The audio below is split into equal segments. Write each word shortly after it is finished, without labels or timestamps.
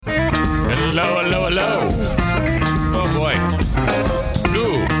Hello. Oh, boy.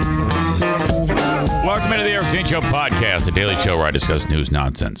 Ooh. Welcome into the Eric Zane Show podcast, the daily show where I discuss news,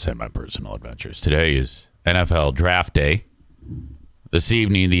 nonsense, and my personal adventures. Today is NFL Draft Day. This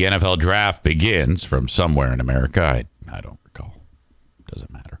evening, the NFL Draft begins from somewhere in America. I don't recall.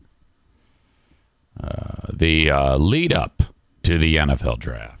 Doesn't matter. The lead up to the NFL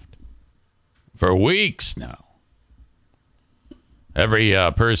Draft. For weeks now. Every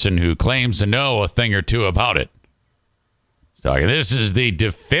person who claims to know a thing or two about it is talking. This is the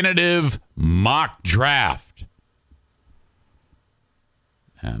definitive mock draft.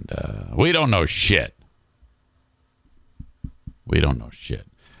 And we don't know shit.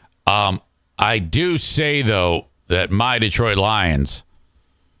 I do say, though, that my Detroit Lions,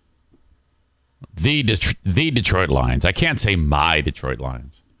 the Detroit Lions, I can't say my Detroit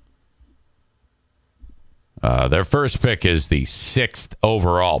Lions. Their first pick is the 6th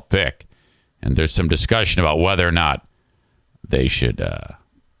overall pick. And there's some discussion about whether or not they should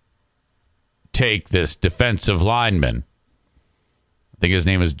take this defensive lineman. I think his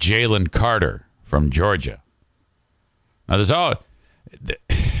name is Jalen Carter from Georgia. Now,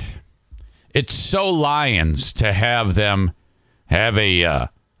 it's so Lions to have them have a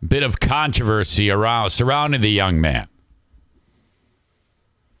bit of controversy surrounding the young man.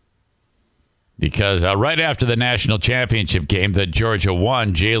 Because right after the national championship game that Georgia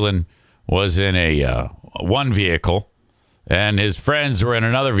won, Jalen was in a one vehicle, and his friends were in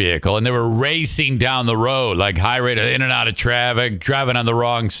another vehicle, and they were racing down the road, like high rate of in and out of traffic, driving on the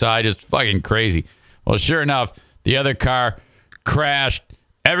wrong side, just fucking crazy. Well, sure enough, the other car crashed.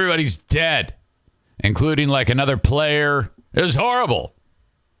 Everybody's dead, including like another player. It was horrible.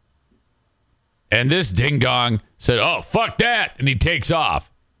 And this ding-dong said, "Oh, fuck that," and he takes off.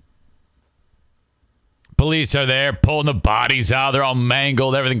 Police are there pulling the bodies out. They're all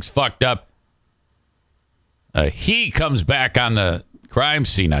mangled. Everything's fucked up. He comes back on the crime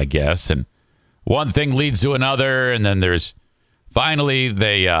scene, I guess, and one thing leads to another, and then there's finally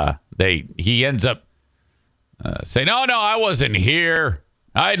he ends up saying, "No, I wasn't here.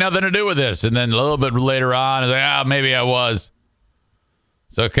 I had nothing to do with this." And then a little bit later on, it's like, maybe I was.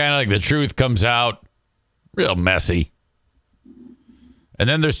 So kind of like the truth comes out, real messy. And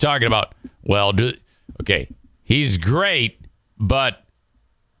then there's talking about, okay, he's great, but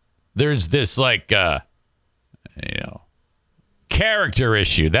there's this character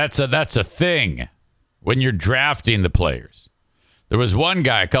issue. That's a thing when you're drafting the players. There was one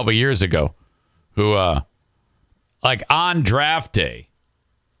guy a couple years ago who, on draft day,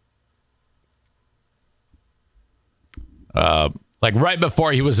 right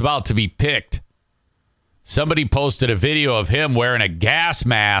before he was about to be picked, somebody posted a video of him wearing a gas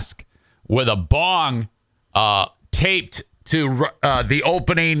mask with a bong taped to the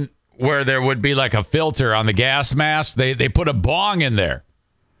opening where there would be like a filter on the gas mask. They put a bong in there.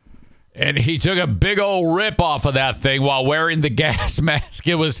 And he took a big old rip off of that thing while wearing the gas mask.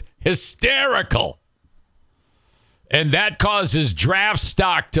 It was hysterical. And that caused his draft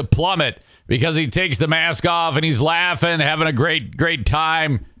stock to plummet because he takes the mask off and he's laughing, having a great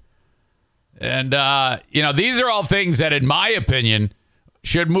time. And, these are all things that, in my opinion,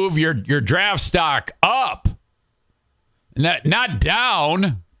 should move your draft stock up, not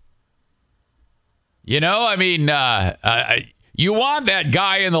down. You want that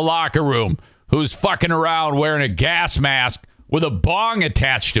guy in the locker room who's fucking around wearing a gas mask with a bong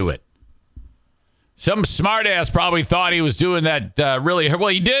attached to it. Some smartass probably thought he was doing that really. Well,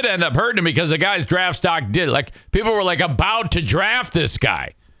 he did end up hurting him because the guy's draft stock did. Like, people were about to draft this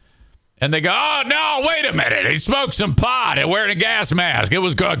guy. And they go, "Oh, no, wait a minute. He smoked some pot and wearing a gas mask. It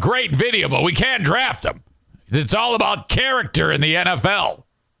was a great video, but we can't draft him." It's all about character in the NFL.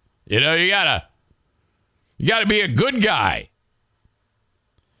 You gotta be a good guy.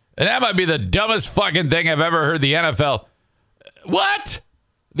 And that might be the dumbest fucking thing I've ever heard the NFL. What?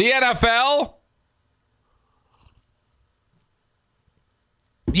 The NFL?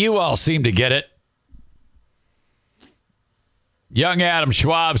 You all seem to get it. Young Adam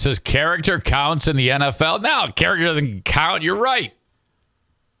Schwab says character counts in the NFL. No, character doesn't count. You're right.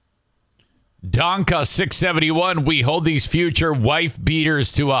 Donka 671, we hold these future wife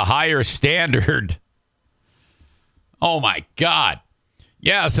beaters to a higher standard. Oh, my God.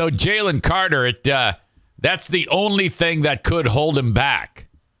 Yeah, so Jalen Carter, that's the only thing that could hold him back.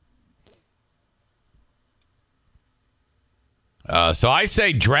 So I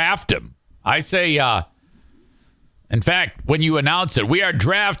say draft him. I say, in fact, when you announce it, we are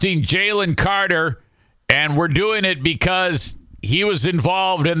drafting Jalen Carter, and we're doing it because he was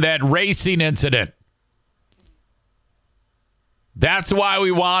involved in that racing incident. That's why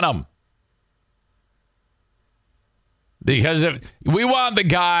we want him. Because if we want the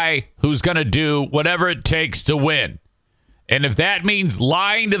guy who's going to do whatever it takes to win. And if that means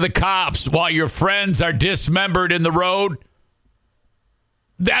lying to the cops while your friends are dismembered in the road,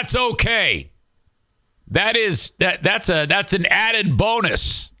 that's okay. That's an added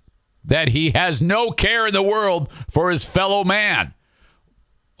bonus that he has no care in the world for his fellow man.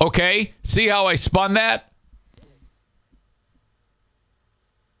 Okay? See how I spun that?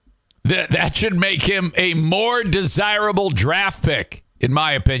 That should make him a more desirable draft pick, in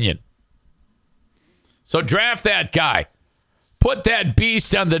my opinion. So draft that guy. Put that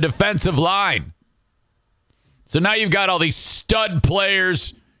beast on the defensive line. So now you've got all these stud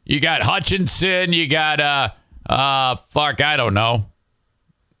players. You got Hutchinson. You got, I don't know.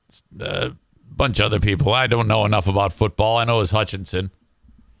 A bunch of other people. I don't know enough about football. I know it's Hutchinson.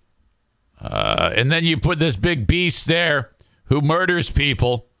 And then you put this big beast there who murders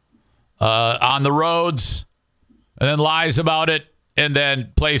people on the roads and then lies about it and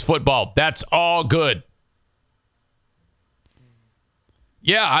then plays football. That's all good.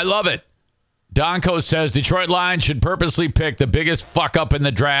 Yeah, I love it. Donko says Detroit Lions should purposely pick the biggest fuck up in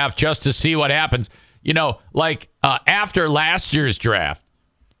the draft just to see what happens. You know, like after last year's draft,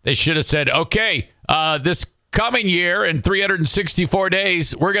 they should have said, okay, this coming year in 364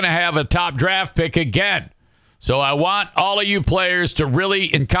 days, we're going to have a top draft pick again. So I want all of you players to really,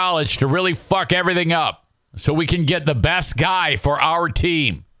 in college, to really fuck everything up so we can get the best guy for our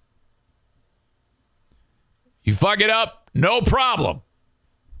team. You fuck it up, no problem.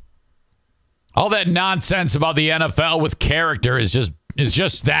 All that nonsense about the NFL with character is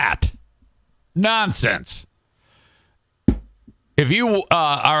just that. Nonsense. If you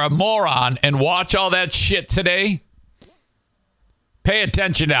are a moron and watch all that shit today, pay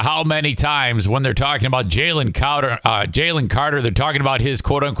attention to how many times when they're talking about Jalen Carter, they're talking about his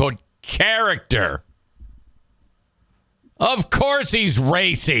quote-unquote character. Of course he's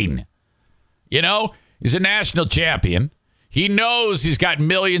racing. You know, he's a national champion. He knows he's got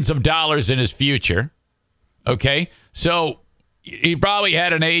millions of dollars in his future. Okay? So he probably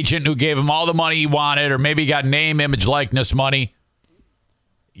had an agent who gave him all the money he wanted, or maybe he got name, image, likeness money.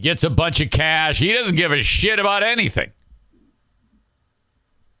 He gets a bunch of cash. He doesn't give a shit about anything.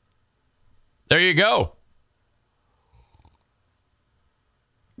 There you go.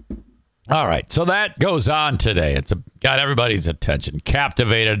 All right. So that goes on today. It's got everybody's attention.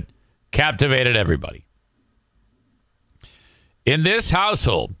 Captivated everybody. In this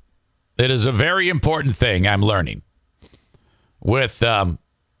household, it is a very important thing I'm learning with our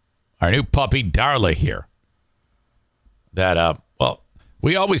new puppy, Darla, here. That,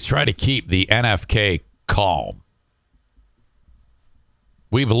 we always try to keep the NFK calm.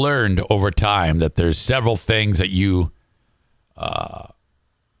 We've learned over time that there's several things that you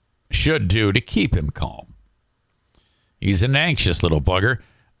should do to keep him calm. He's an anxious little bugger.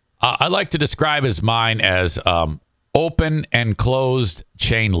 I like to describe his mind as open and closed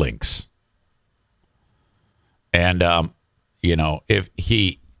chain links. And, if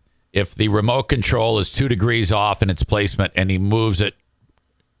the remote control is 2 degrees off in its placement and he moves it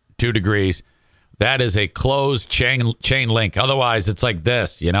 2 degrees, that is a closed chain link. Otherwise, it's like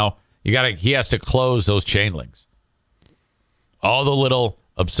this, he has to close those chain links. All the little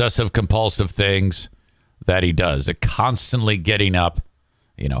obsessive compulsive things that he does, constantly getting up,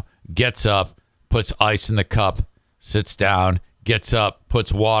 gets up, puts ice in the cup, sits down, gets up,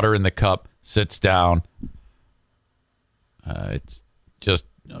 puts water in the cup, sits down. It's just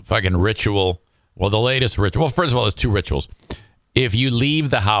a fucking ritual. Well, the latest ritual. Well, first of all, there's 2 rituals. If you leave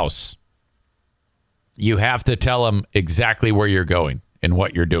the house, you have to tell him exactly where you're going and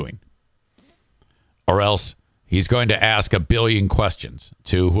what you're doing. Or else he's going to ask a billion questions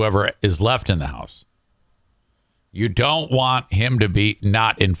to whoever is left in the house. You don't want him to be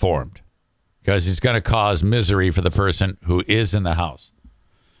not informed, because he's going to cause misery for the person who is in the house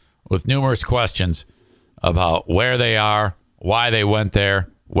with numerous questions about where they are, why they went there,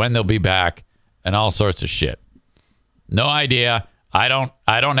 when they'll be back, and all sorts of shit. No idea. I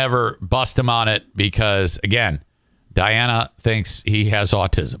don't ever bust him on it because, again, Diana thinks he has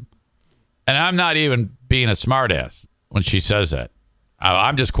autism. And I'm not even being a smartass when she says that.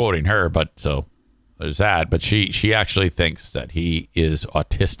 I'm just quoting her, but so there's that. But she actually thinks that he is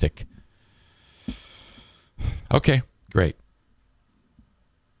autistic. Okay, great.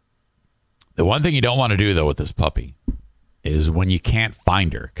 The one thing you don't want to do, though, with this puppy is when you can't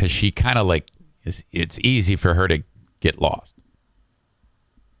find her, because she kind of it's easy for her to get lost.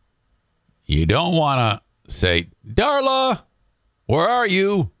 You don't want to say, Darla, where are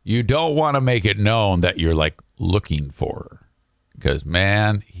you? You don't want to make it known that you're looking for her, because,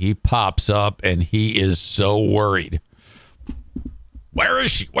 man, he pops up and he is so worried. Where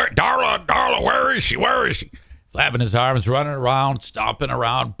is she? Where, Darla, where is she? Where is she? Flapping his arms, running around, stomping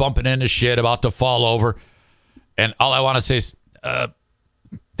around, bumping into shit, about to fall over. And all I want to say is,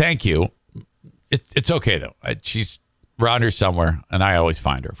 thank you. It's okay, though. She's around here somewhere, and I always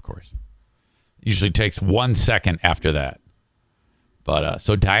find her, of course. Usually takes 1 second after that. But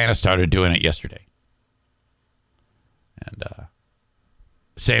so Diana started doing it yesterday. And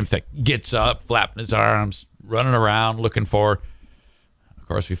same thing. Gets up, flapping his arms, running around, looking for her. Of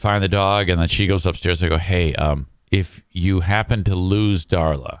course, we find the dog, and then she goes upstairs. I go, hey, if you happen to lose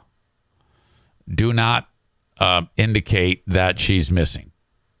Darla, do not indicate that she's missing.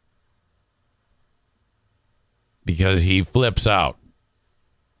 Because he flips out.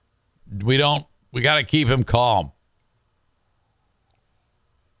 We got to keep him calm.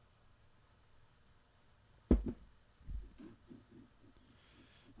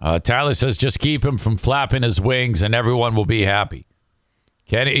 Tyler says, just keep him from flapping his wings and everyone will be happy.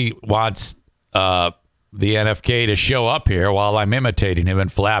 Kenny wants the NFK to show up here while I'm imitating him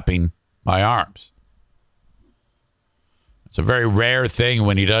and flapping my arms. It's a very rare thing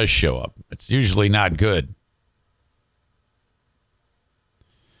when he does show up. It's usually not good.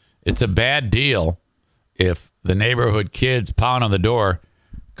 It's a bad deal if the neighborhood kids pound on the door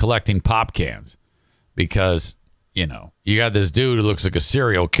collecting pop cans because, you know, you got this dude who looks like a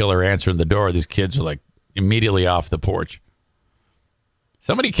serial killer answering the door. These kids are like immediately off the porch.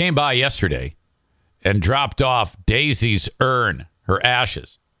 Somebody came by yesterday and dropped off Daisy's urn, her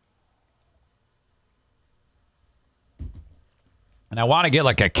ashes. And I want to get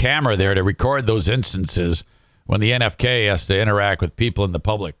like a camera there to record those instances when the NFK has to interact with people in the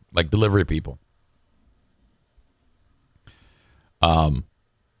public, like delivery people.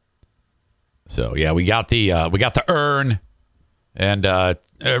 So yeah, we got the urn, and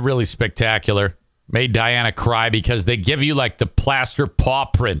really spectacular. Made Diana cry because they give you like the plaster paw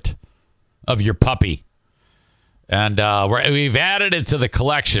print of your puppy, and we've added it to the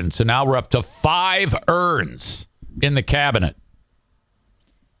collection. So now we're up to 5 urns in the cabinet.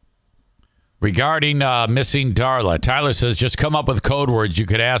 Regarding missing Darla, Tyler says, just come up with code words. You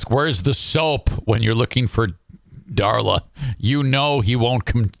could ask, where's the soap when you're looking for Darla? You know he won't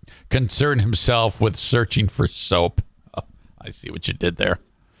concern himself with searching for soap. Oh, I see what you did there.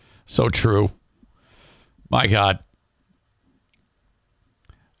 So true. My God.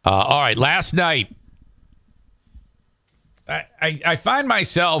 All right, last night, I find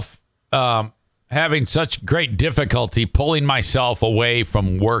myself having such great difficulty pulling myself away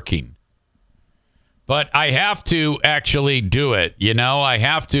from working. But I have to actually do it, you know? I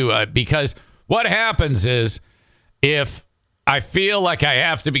have to, because what happens is if I feel like I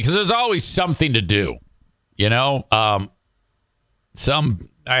have to, because there's always something to do, you know? I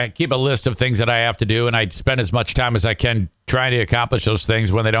keep a list of things that I have to do, and I spend as much time as I can trying to accomplish those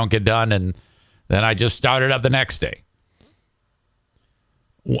things. When they don't get done, and then I just start it up the next day.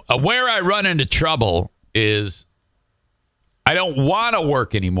 Where I run into trouble is I don't want to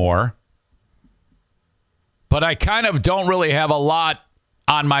work anymore. But I kind of don't really have a lot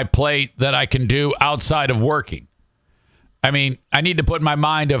on my plate that I can do outside of working. I mean, I need to put my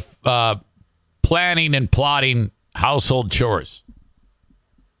mind of planning and plotting household chores.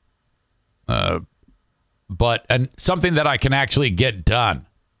 But something that I can actually get done.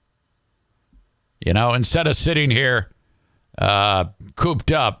 You know, instead of sitting here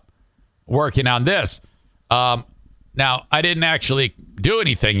cooped up working on this. Now, I didn't actually do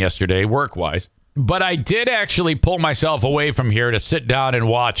anything yesterday work-wise. But I did actually pull myself away from here to sit down and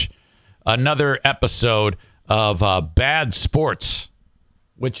watch another episode of Bad Sports,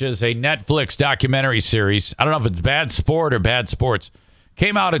 which is a Netflix documentary series. I don't know if it's Bad Sport or Bad Sports.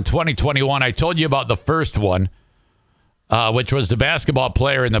 Came out in 2021. I told you about the first one, which was the basketball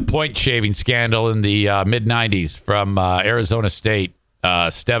player in the point shaving scandal in the mid-'90s from Arizona State,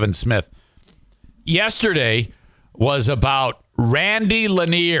 Stephen Smith. Yesterday was about Randy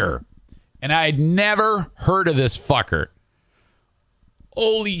Lanier. And I had never heard of this fucker.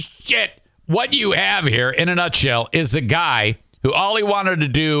 Holy shit. What you have here, in a nutshell, is a guy who all he wanted to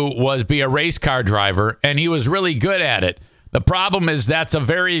do was be a race car driver, and he was really good at it. The problem is that's a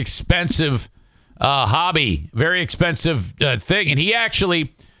very expensive hobby, very expensive thing. And he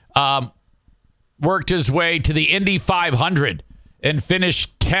actually worked his way to the Indy 500 and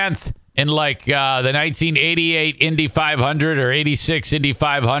finished 10th in like the 1988 Indy 500 or 86 Indy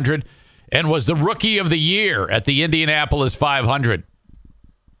 500. And was the rookie of the year at the Indianapolis 500.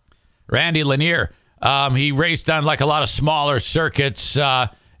 Randy Lanier. He raced on like a lot of smaller circuits and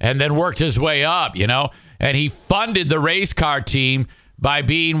then worked his way up, you know. And he funded the race car team by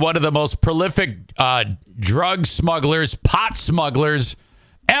being one of the most prolific drug smugglers, pot smugglers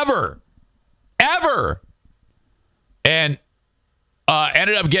ever. And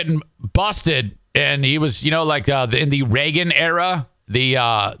ended up getting busted. And he was, in the Reagan era,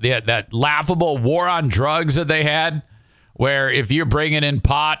 that laughable war on drugs that they had, where if you're bringing in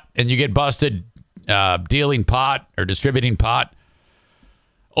pot and you get busted dealing pot or distributing pot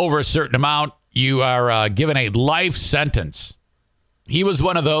over a certain amount, you are given a life sentence. He was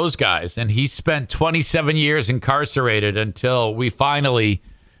one of those guys, and he spent 27 years incarcerated until we finally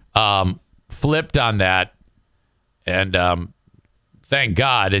flipped on that. And thank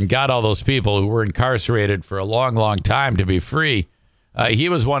God, and got all those people who were incarcerated for a long, long time to be free. He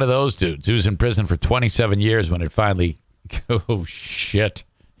was one of those dudes who was in prison for 27 years when it finally, oh shit,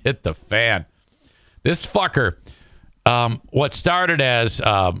 hit the fan. This fucker, what started as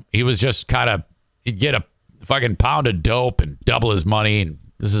he was just kind of, he'd get a fucking pound of dope and double his money, and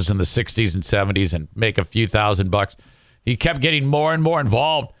this is in the 60s and 70s, and make a few $1,000s. He kept getting more and more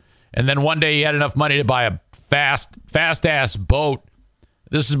involved, and then one day he had enough money to buy a fast-ass boat.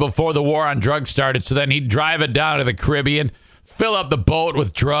 This is before the war on drugs started, so then he'd drive it down to the Caribbean, fill up the boat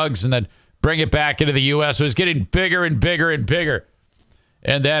with drugs, and then bring it back into the U.S. So it was getting bigger and bigger and bigger.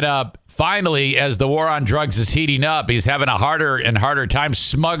 And then finally, as the war on drugs is heating up, he's having a harder and harder time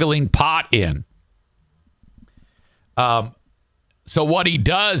smuggling pot in. So what he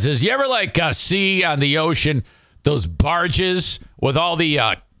does is, you ever see on the ocean those barges with all the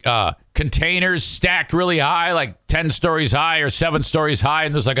containers stacked really high, like 10 stories high or 7 stories high,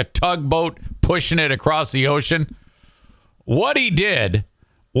 and there's like a tugboat pushing it across the ocean? What he did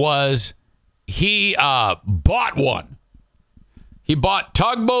was he bought one. He bought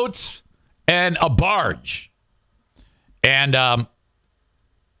tugboats and a barge. And on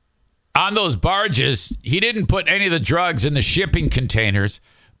those barges, he didn't put any of the drugs in the shipping containers,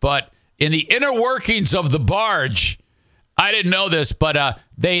 but in the inner workings of the barge, I didn't know this, but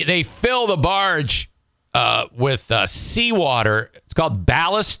they fill the barge with seawater. It's called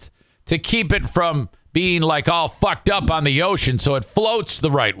ballast, to keep it from being like all fucked up on the ocean, so it floats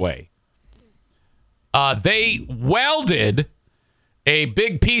the right way. They welded a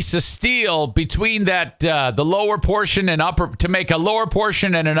big piece of steel between that the lower portion and upper, to make a lower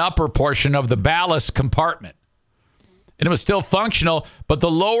portion and an upper portion of the ballast compartment. And it was still functional, but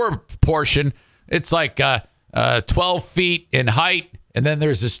the lower portion, it's like 12 feet in height, and then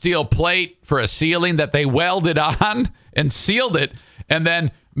there's a steel plate for a ceiling that they welded on and sealed it, and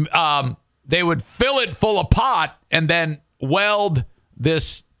then they would fill it full of pot and then weld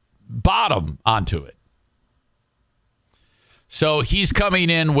this bottom onto it. So he's coming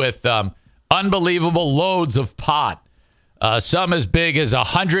in with unbelievable loads of pot, some as big as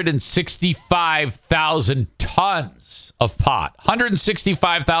 165,000 tons of pot,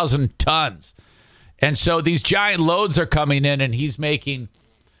 165,000 tons. And so these giant loads are coming in, and he's making,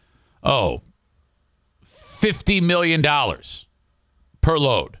 $50 million per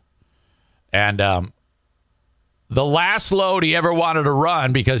load. And the last load he ever wanted to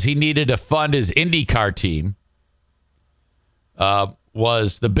run, because he needed to fund his IndyCar team,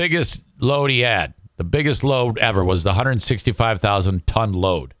 was the biggest load he had. The biggest load ever was the 165,000 ton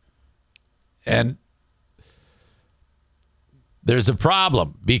load. And there's a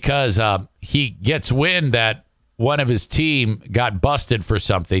problem, because he gets wind that one of his team got busted for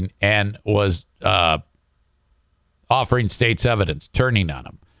something and was offering state's evidence, turning on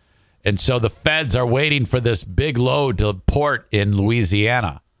him. And so the feds are waiting for this big load to port in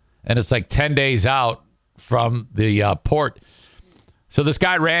Louisiana. And it's like 10 days out from the port. So this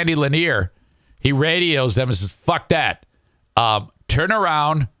guy, Randy Lanier, he radios them and says, fuck that. Turn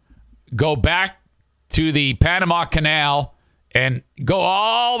around, go back to the Panama Canal, and go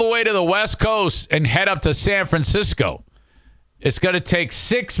all the way to the West Coast and head up to San Francisco. It's going to take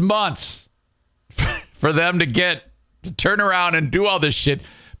 6 months for them to turn around and do all this shit,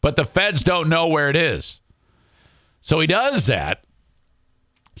 but the feds don't know where it is. So he does that.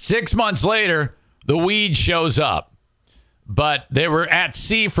 6 months later, the weed shows up. But they were at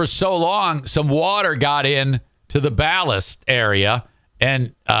sea for so long, some water got in to the ballast area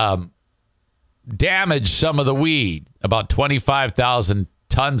and damaged some of the weed, about 25,000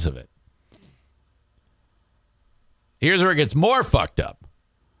 tons of it. Here's where it gets more fucked up.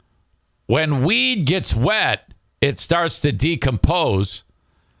 When weed gets wet, it starts to decompose,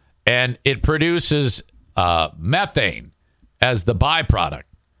 and it produces methane as the byproduct.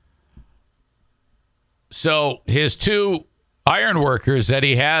 So his two iron workers that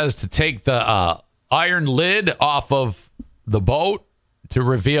he has to take the iron lid off of the boat to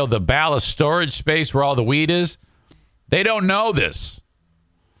reveal the ballast storage space where all the weed is, they don't know this.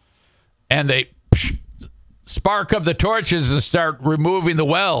 and they spark up the torches and start removing the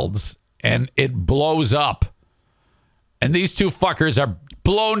welds, and it blows up. And these two fuckers are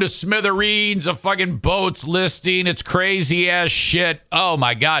blown to smithereens. A fucking boat's listing. It's crazy ass shit. Oh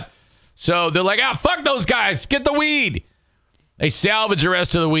my God. So they're like, fuck those guys. Get the weed. They salvage the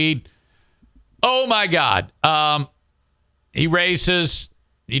rest of the weed. Oh my God. He races.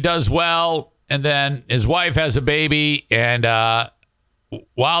 He does well. And then his wife has a baby. And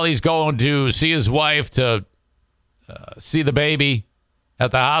while he's going to see his wife to see the baby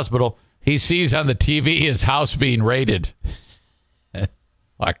at the hospital, he sees on the TV his house being raided.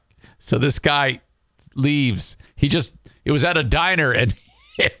 So this guy leaves. It was at a diner, and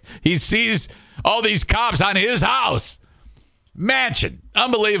he sees all these cops on his house. Mansion.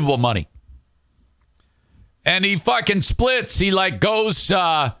 Unbelievable money. And he fucking splits. He goes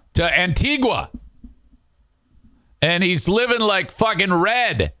to Antigua. And he's living like fucking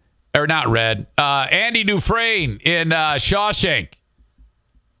Red. Or not Red. Andy Dufresne in Shawshank.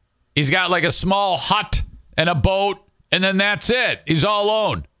 He's got like a small hut and a boat, and then that's it. He's all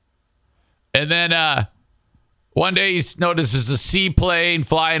alone. And then one day he notices a seaplane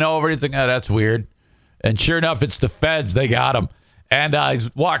flying over. He's like, that's weird. And sure enough, it's the feds. They got him. And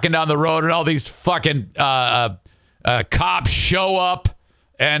he's walking down the road, and all these fucking cops show up,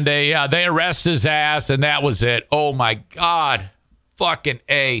 and they arrest his ass, and that was it. Oh, my God. Fucking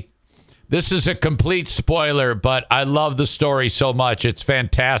A. This is a complete spoiler, but I love the story so much. It's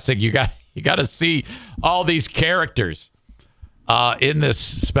fantastic. You got to see all these characters in this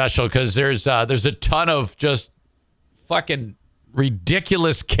special, because there's a ton of just fucking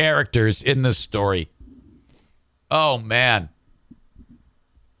ridiculous characters in this story. Oh, man.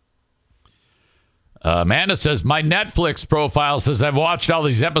 Amanda says, my Netflix profile says I've watched all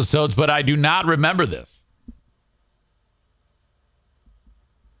these episodes, but I do not remember this.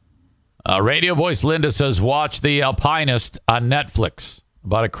 Radio Voice Linda says, watch The Alpinist on Netflix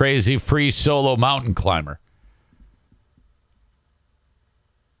about a crazy free solo mountain climber.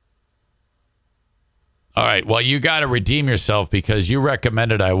 All right. Well, you got to redeem yourself, because you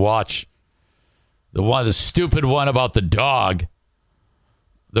recommended I watch the stupid one about the dog,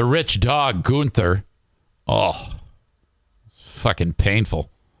 the rich dog, Gunther. Oh, fucking painful.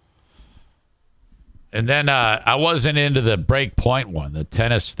 And then I wasn't into the Breakpoint one, the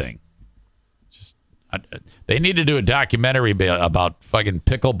tennis thing. They need to do a documentary about fucking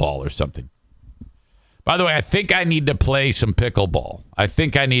pickleball or something. By the way, I think I need to play some pickleball. I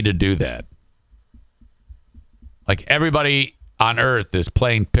think I need to do that. Like, everybody on Earth is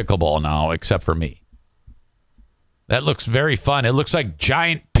playing pickleball now, except for me. That looks very fun. It looks like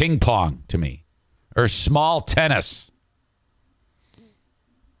giant ping pong to me, or small tennis.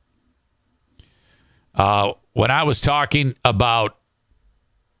 When I was talking about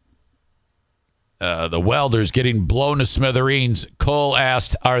the welders getting blown to smithereens, Cole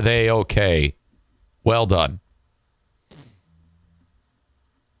asked, are they okay? Well done.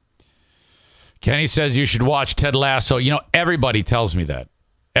 Kenny says you should watch Ted Lasso. You know, everybody tells me that.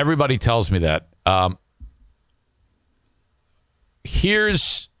 Everybody tells me that.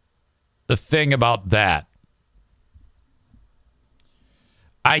 Here's the thing about that.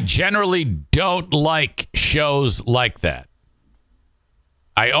 I generally don't like shows like that.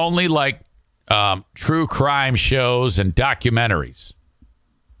 I only like true crime shows and documentaries.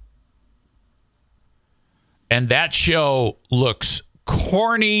 And that show looks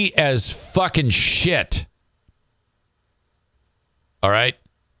corny as fucking shit. All right?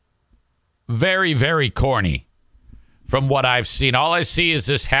 Very, very corny from what I've seen. All I see is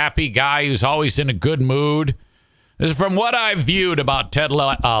this happy guy who's always in a good mood. This is from what I've viewed about Ted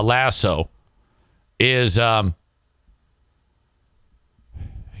Lasso. Is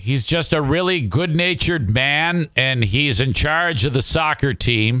he's just a really good-natured man, and he's in charge of the soccer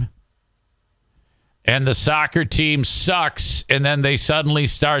team. And the soccer team sucks, and then they suddenly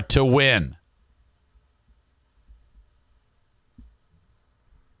start to win.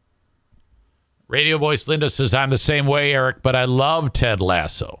 Radio Voice Linda says, I'm the same way, Eric, but I love Ted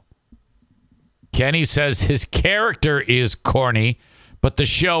Lasso. Kenny says his character is corny, but the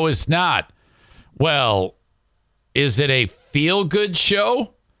show is not. Well, is it a feel-good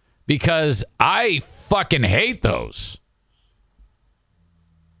show? Because I fucking hate those.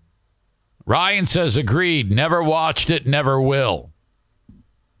 Ryan says, agreed. Never watched it, never will.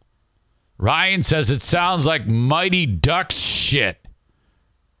 Ryan says it sounds like Mighty Ducks shit.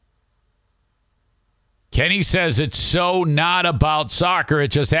 Kenny says it's so not about soccer.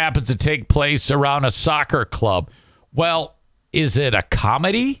 It just happens to take place around a soccer club. Well, is it a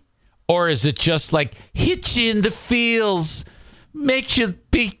comedy? Or is it just like hits you in the feels, makes you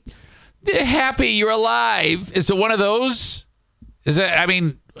be happy you're alive. Is it one of those? Is it? I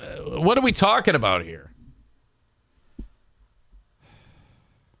mean, what are we talking about here?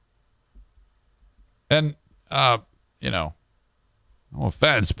 And no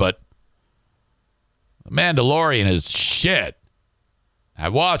offense, but The Mandalorian is shit. I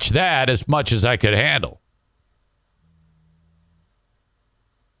watched that as much as I could handle.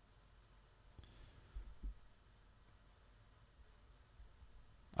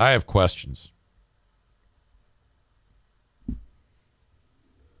 I have questions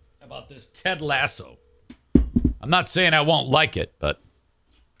about this Ted Lasso. I'm not saying I won't like it, but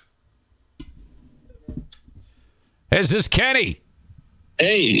is this Kenny?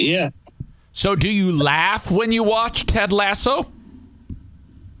 Hey, yeah. So do you laugh when you watch Ted Lasso?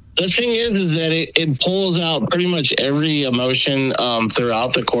 The thing is that it pulls out pretty much every emotion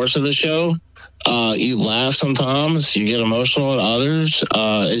throughout the course of the show. You laugh sometimes, you get emotional at others.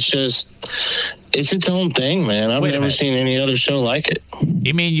 It's its own thing, man. I've never seen any other show like it.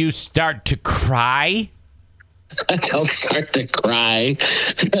 You mean you start to cry? I don't start to cry,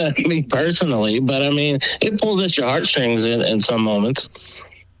 me personally, but I mean, it pulls at your heartstrings in some moments.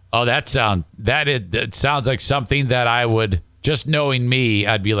 Oh, that sounds like something that I would, just knowing me,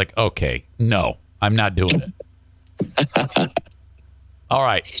 I'd be like, okay, no, I'm not doing it. All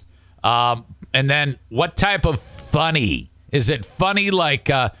right. And then what type of funny? Is it funny like,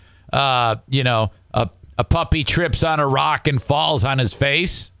 a puppy trips on a rock and falls on his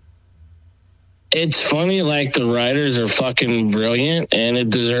face? It's funny like the writers are fucking brilliant and it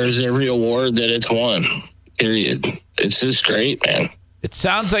deserves every award that it's won, period. It's just great, man. It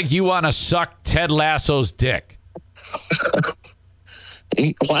sounds like you want to suck Ted Lasso's dick.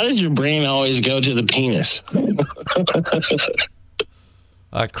 Why does your brain always go to the penis?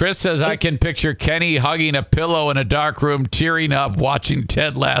 Chris says, I can picture Kenny hugging a pillow in a dark room, tearing up, watching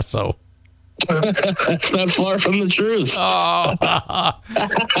Ted Lasso. That's not far from the truth. Oh.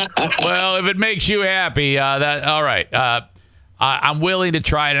 Well, if it makes you happy, all right. I'm willing to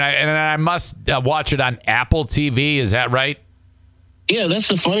try it, and I must watch it on Apple TV. Is that right? Yeah, that's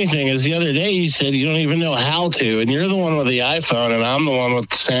the funny thing is the other day you said you don't even know how to, and you're the one with the iPhone, and I'm the one with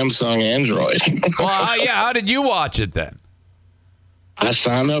the Samsung Android. Well, yeah, how did you watch it then? I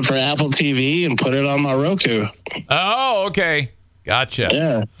signed up for Apple TV and put it on my Roku. Oh, okay. Gotcha.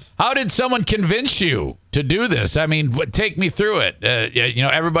 Yeah. How did someone convince you to do this? I mean, take me through it.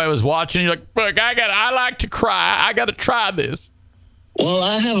 Everybody was watching. You're like, look, I like to cry. I got to try this. Well,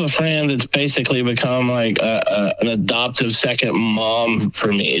 I have a friend that's basically become like an adoptive second mom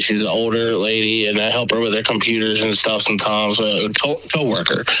for me. She's an older lady, and I help her with her computers and stuff sometimes, a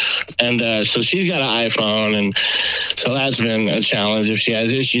co-worker. And so she's got an iPhone, and so that's been a challenge if she has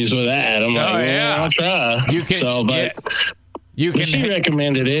issues with that. I'm like, I'll try. She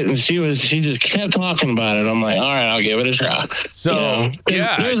recommended it, and she just kept talking about it. I'm like, all right, I'll give it a try. So,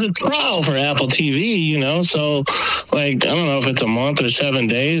 there's a trial for Apple TV, so like, I don't know if it's a month or 7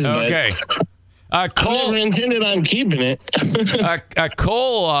 days, okay. But Cole, I never intended on keeping it.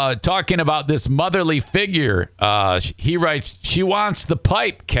 Cole, talking about this motherly figure, he writes, she wants the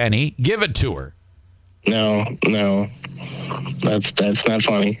pipe, Kenny. Give it to her. No, that's not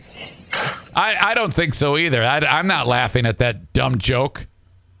funny. I don't think so either. I'm not laughing at that dumb joke.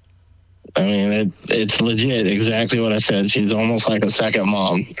 I mean, it's legit. Exactly what I said. She's almost like a second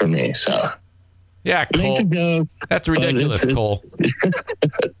mom for me. So, yeah, Cole. That's ridiculous, Cole.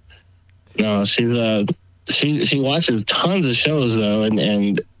 No, she watches tons of shows though,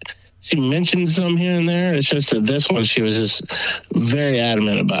 and she mentioned some here and there. It's just that this one, she was just very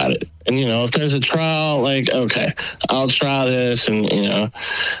adamant about it. And, if there's a trial, like, okay, I'll try this. And,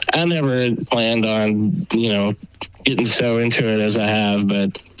 I never planned on, getting so into it as I have.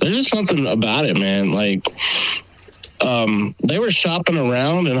 But there's just something about it, man. Like, they were shopping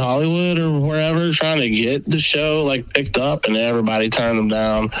around in Hollywood or wherever trying to get the show, like, picked up, and everybody turned them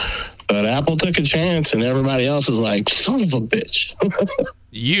down. But Apple took a chance, and everybody else is like, son of a bitch.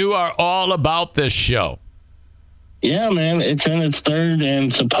 You are all about this show. Yeah, man. It's in its third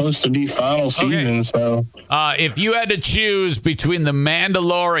and supposed to be final season. Okay. So, if you had to choose between The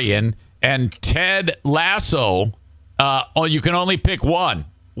Mandalorian and Ted Lasso, you can only pick one.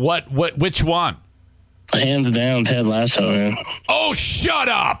 Which one? Hands down, Ted Lasso, man. Oh, shut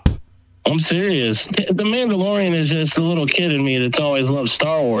up. I'm serious. The Mandalorian is just a little kid in me that's always loved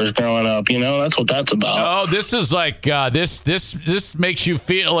Star Wars growing up. That's what that's about. Oh, this is like this makes you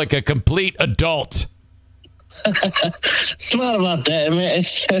feel like a complete adult. It's not about that. I mean,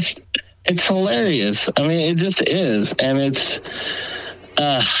 it's hilarious. I mean, it just is, and it's.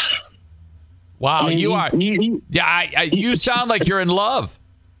 Wow, I mean, you are. You sound like you're in love.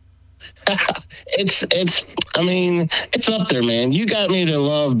 I mean, it's up there, man. You got me to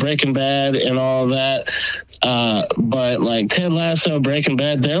love Breaking Bad and all that. But like Ted Lasso, Breaking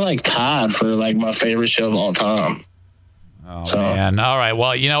Bad, they're like tied for like my favorite show of all time. Oh man. All right.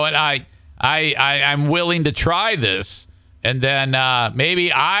 Well, you know what? I'm willing to try this, and then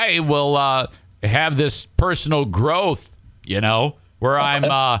maybe I will have this personal growth, where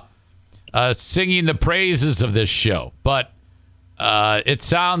I'm singing the praises of this show. But it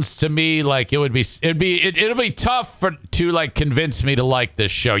sounds to me like it'll be tough to like convince me to like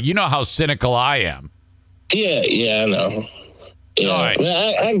this show. You know how cynical I am. Yeah, I know. Yeah, all right.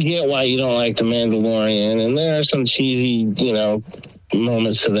 I get why you don't like The Mandalorian, and there are some cheesy,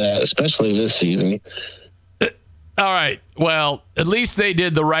 moments to that, especially this season. All right. Well, at least they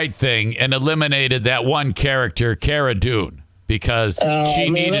did the right thing and eliminated that one character, Cara Dune, because she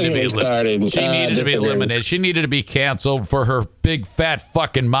needed to be eliminated. She needed to be canceled for her big fat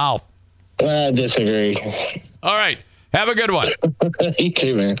fucking mouth. I disagree. All right. Have a good one. You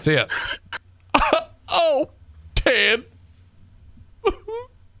too, man. See ya. Oh, Ted.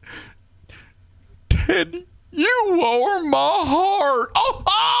 Ted, you warm my heart.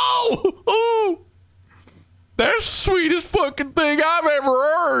 Oh. That's the sweetest fucking thing I've ever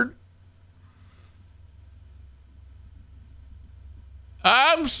heard.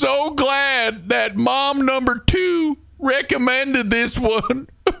 I'm so glad that mom number 2 recommended this one.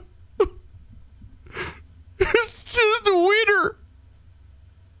 It's just a winner.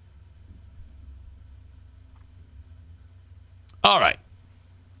 All right.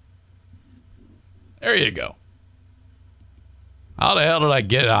 There you go. How the hell did I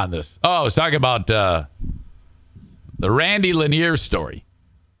get on this? Oh, I was talking about the Randy Lanier story.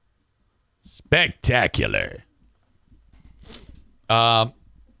 Spectacular.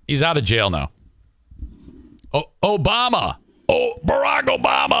 He's out of jail now. Obama. Barack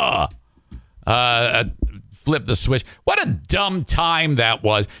Obama. Flip the switch. What a dumb time that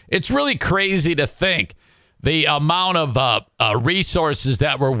was. It's really crazy to think the amount of resources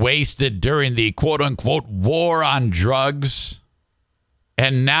that were wasted during the quote-unquote war on drugs.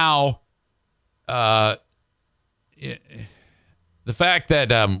 And now the fact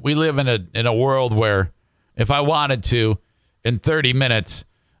that we live in a world where if I wanted to, in 30 minutes,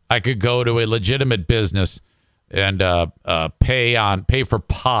 I could go to a legitimate business and pay for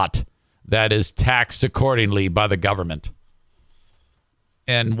pot that is taxed accordingly by the government.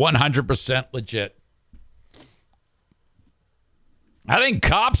 And 100% legit. I think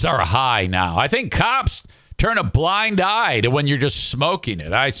cops are high now. I think cops turn a blind eye to when you're just smoking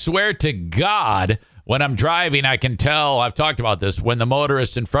it. I swear to God, when I'm driving, I can tell, I've talked about this, when the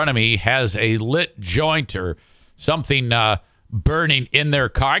motorist in front of me has a lit joint or something burning in their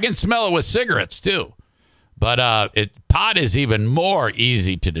car. I can smell it with cigarettes too. But pot is even more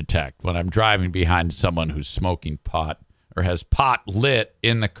easy to detect when I'm driving behind someone who's smoking pot or has pot lit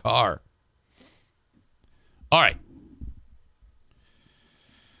in the car. All right.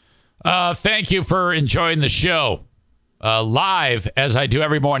 Thank you for enjoying the show. Live, as I do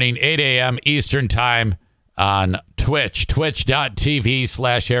every morning, 8 a.m. Eastern Time on Twitch,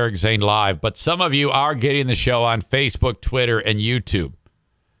 twitch.tv/Eric Zane Live. But some of you are getting the show on Facebook, Twitter, and YouTube.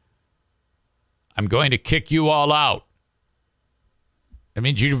 I'm going to kick you all out. I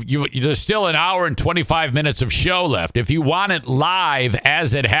mean, there's still an hour and 25 minutes of show left. If you want it live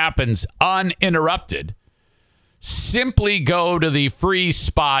as it happens, uninterrupted, simply go to the free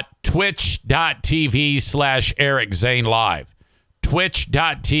spot, twitch.tv/Eric Zane Live.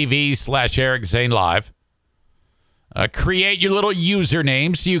 Twitch.tv/Eric Zane Live. Create your little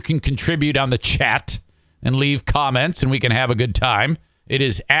username so you can contribute on the chat and leave comments and we can have a good time. It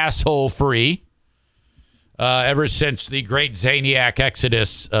is asshole free. Ever since the great Zaniac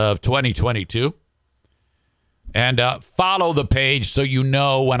exodus of 2022. And follow the page so you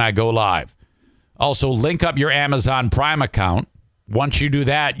know when I go live. Also, link up your Amazon Prime account. Once you do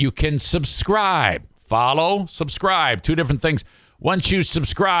that, you can subscribe. Follow, subscribe. 2 different things. Once you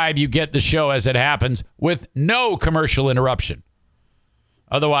subscribe, you get the show as it happens with no commercial interruption.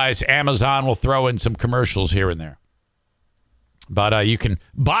 Otherwise, Amazon will throw in some commercials here and there. But you can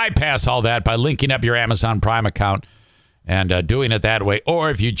bypass all that by linking up your Amazon Prime account and doing it that way. Or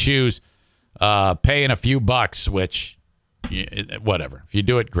if you choose paying a few bucks, which, whatever. If you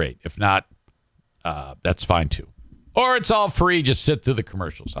do it, great. If not, that's fine too. Or it's all free. Just sit through the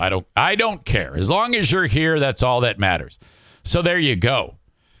commercials. I don't care. As long as you're here, that's all that matters. So there you go.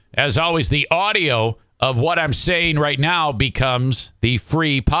 As always, the audio of what I'm saying right now becomes the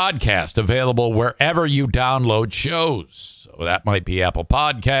free podcast available wherever you download shows. So that might be Apple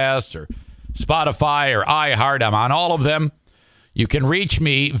Podcasts or Spotify or iHeart. I'm on all of them. You can reach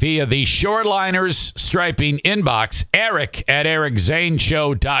me via the Shoreliners Striping inbox. Eric at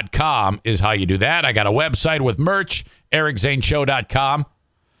ericzaneshow.com is how you do that. I got a website with merch, ericzaneshow.com.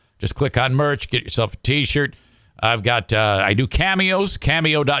 Just click on merch, get yourself a T-shirt. I've got, I do cameos,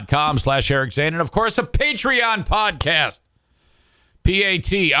 cameo.com/ericzane. And, of course, a Patreon podcast.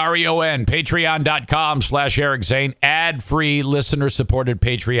 Patreon, patreon.com/ericzane. Ad-free, listener-supported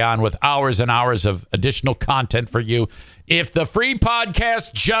Patreon with hours and hours of additional content for you. If the free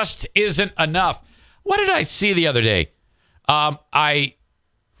podcast just isn't enough. What did I see the other day? I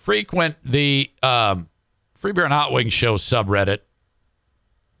frequent the Free Beer and Hot Wings show subreddit.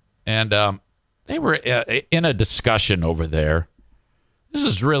 And they were in a discussion over there. This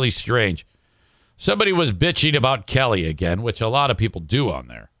is really strange. Somebody was bitching about Kelly again, which a lot of people do on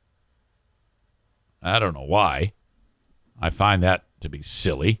there. I don't know why. I find that to be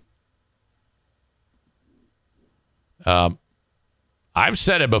silly. I've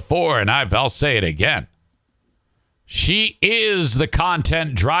said it before, and I'll say it again. She is the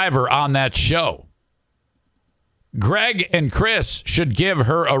content driver on that show. Greg and Chris should give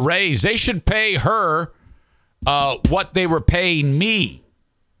her a raise. They should pay her what they were paying me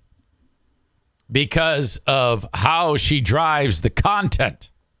because of how she drives the content.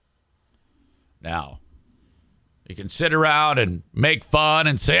 Now, you can sit around and make fun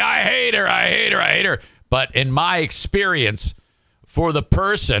and say, I hate her, I hate her, I hate her. But in my experience, for the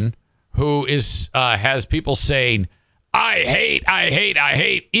person who has people saying, I hate, I hate, I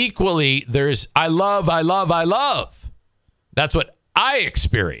hate, equally, there's I love, I love, I love. That's what I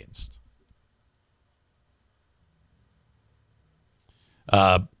experienced.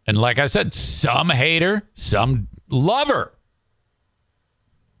 And like I said, some hate her, some love her.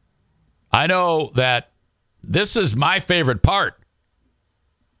 I know that this is my favorite part.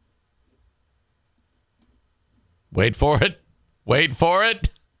 Wait for it. Wait for it.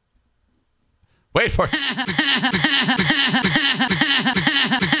 Wait for it.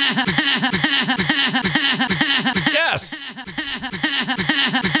 Yes.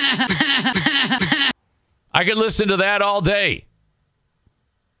 I could listen to that all day.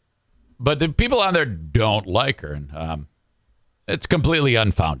 But the people on there don't like her. And it's completely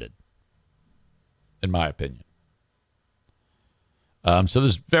unfounded, in my opinion. So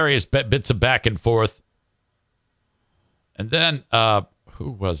there's various bits of back and forth. And then,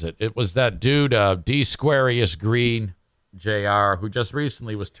 who was it? It was that dude, D. Squarius Green, JR, who just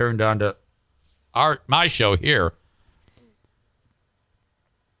recently was turned on to my show here.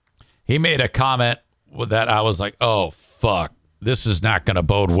 He made a comment that I was like, oh, fuck, this is not going to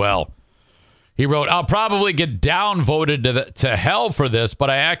bode well. He wrote, I'll probably get downvoted to hell for this, but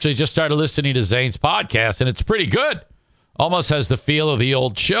I actually just started listening to Zane's podcast, and it's pretty good. Almost has the feel of the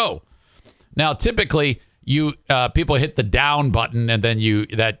old show. Now, typically, people hit the down button, and then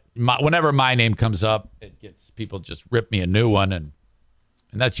whenever my name comes up, it gets people just rip me a new one, and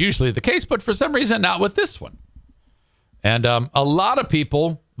that's usually the case. But for some reason, not with this one. And a lot of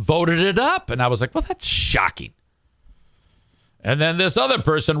people voted it up, and I was like, well, that's shocking. And then this other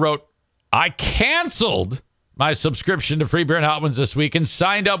person wrote, I canceled my subscription to Free Beer and Hot Ones this week and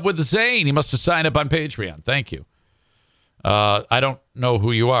signed up with Zane. He must have signed up on Patreon. Thank you. I don't know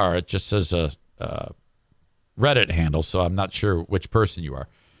who you are. It just says a Reddit handle, so I'm not sure which person you are.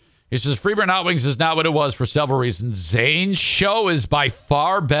 He says, Free Beer and Hot Wings is not what it was for several reasons. Zane's show is by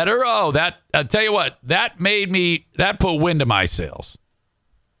far better. Oh, I'll tell you what, that put wind to my sails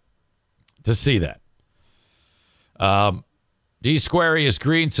to see that. D. Squarius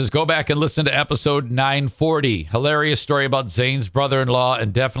Green says, go back and listen to episode 940. Hilarious story about Zane's brother-in-law,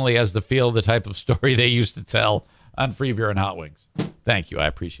 and definitely has the feel of the type of story they used to tell on Free Beer and Hot Wings. Thank you. I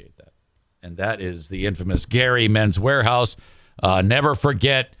appreciate that. And that is the infamous Gary Men's Warehouse. Never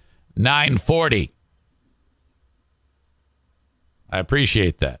forget 940. I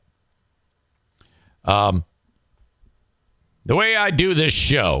appreciate that. The way I do this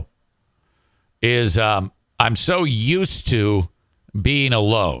show is I'm so used to being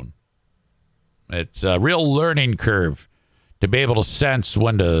alone. It's a real learning curve to be able to sense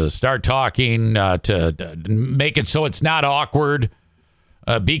when to start talking, to make it so it's not awkward.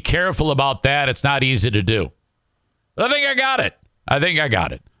 Be careful about that. It's not easy to do. But I think I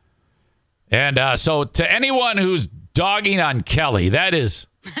got it. And so to anyone who's dogging on Kelly, that is...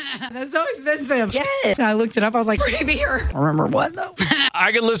 That's so expensive. Yes. And I looked it up. I was like, free beer. I remember what, though?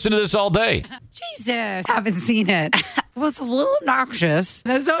 I could listen to this all day. Jesus. Haven't seen it. It was a little obnoxious.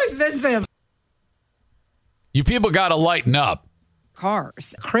 That's so expensive. You people got to lighten up.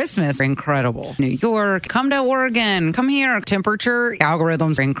 Cars. Christmas, incredible. New York, come to Oregon. Come here. Temperature,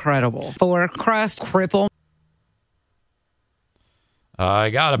 algorithms, incredible. For crust, cripple. I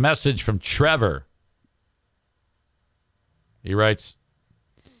got a message from Trevor. He writes,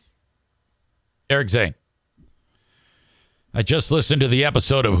 Eric Zane, I just listened to the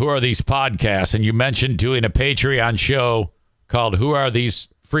episode of Who Are These Podcasts, and you mentioned doing a Patreon show called Who Are These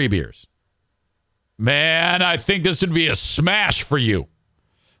Free Beers? Man, I think this would be a smash for you.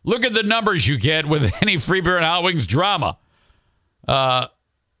 Look at the numbers you get with any Free Beer and Hot Wings drama.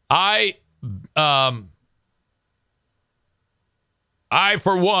 I,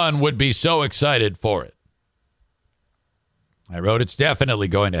 for one, would be so excited for it. I wrote, it's definitely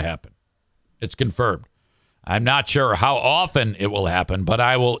going to happen. It's confirmed. I'm not sure how often it will happen, but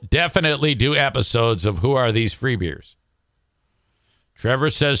I will definitely do episodes of Who Are These Free Beers? Trevor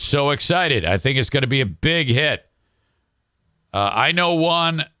says, so excited. I think it's going to be a big hit. I know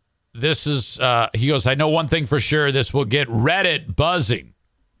one. This is, he goes, I know one thing for sure. This will get Reddit buzzing.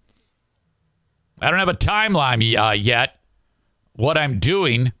 I don't have a timeline yet. What I'm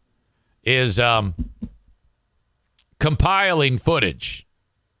doing is compiling footage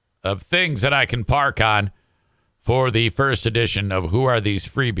of things that I can park on for the first edition of Who Are These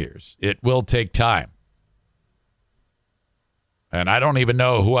Free Beers? It will take time. And I don't even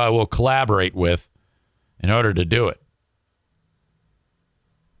know who I will collaborate with in order to do it.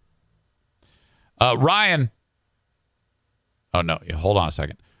 Ryan. Oh, no. Hold on a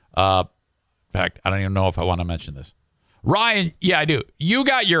second. In fact, I don't even know if I want to mention this. Ryan, yeah, I do. You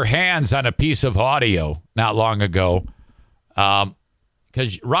got your hands on a piece of audio not long ago.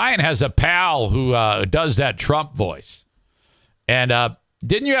 Because Ryan has a pal who does that Trump voice. And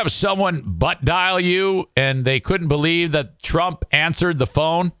didn't you have someone butt dial you and they couldn't believe that Trump answered the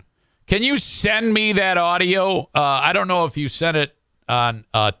phone? Can you send me that audio? I don't know if you sent it on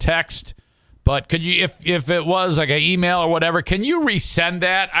text, but could you, if it was like an email or whatever, can you resend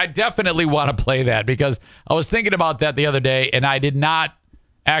that? I definitely want to play that because I was thinking about that the other day and I did not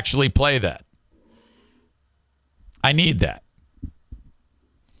actually play that. I need that.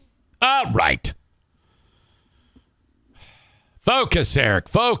 All right. Focus, Eric.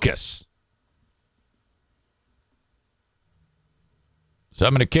 Focus. So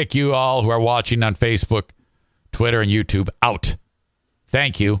I'm going to kick you all who are watching on Facebook, Twitter, and YouTube out.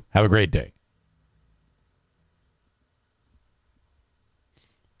 Thank you. Have a great day.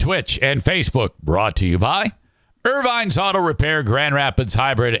 Twitch and Facebook brought to you by Irvine's Auto Repair, Grand Rapids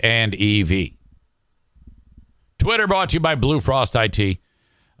Hybrid, and EV. Twitter brought to you by Blue Frost IT.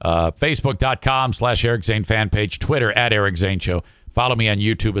 Facebook.com/Eric Zane fan page. Twitter @Eric Zane Show. Follow me on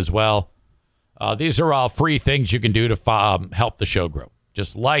YouTube as well. These are all free things you can do to help the show grow.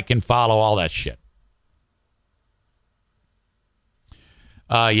 Just like and follow all that shit.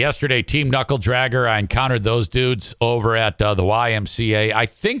 Yesterday, Team Knuckle Dragger, I encountered those dudes over at the YMCA. I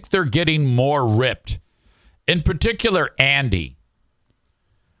think they're getting more ripped. In particular, Andy.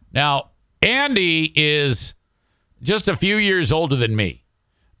 Now, Andy is just a few years older than me.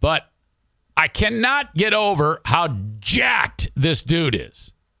 But I cannot get over how jacked this dude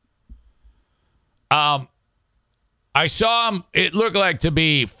is. I saw him, it looked like to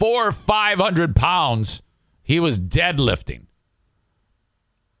be 400 or 500 pounds. He was deadlifting.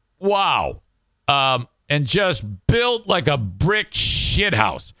 Wow. And just built like a brick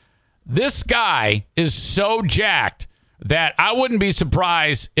shithouse. This guy is so jacked that I wouldn't be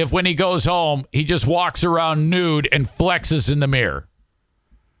surprised if when he goes home, he just walks around nude and flexes in the mirror.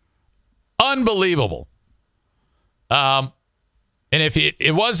 Unbelievable. And if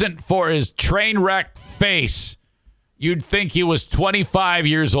it wasn't for his train wreck face, you'd think he was 25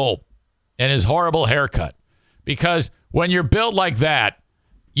 years old and his horrible haircut. Because when you're built like that,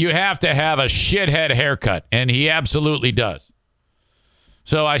 you have to have a shithead haircut, and he absolutely does.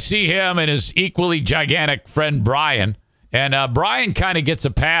 So I see him and his equally gigantic friend Brian, and Brian kind of gets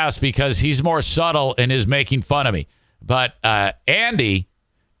a pass because he's more subtle in his making fun of me. But Andy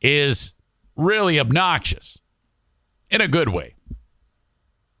is really obnoxious in a good way.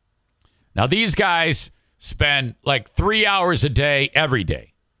 Now, these guys spend like 3 hours a day every day.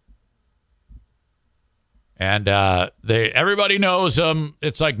 And everybody knows them.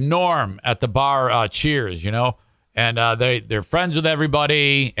 It's like Norm at the bar Cheers, you know. And they're friends with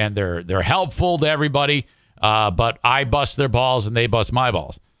everybody, and they're helpful to everybody. But I bust their balls, and they bust my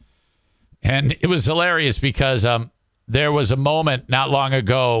balls. And it was hilarious because there was a moment not long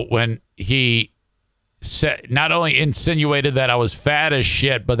ago when he said, not only insinuated that I was fat as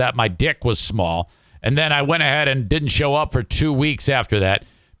shit, but that my dick was small. And then I went ahead and didn't show up for 2 weeks after that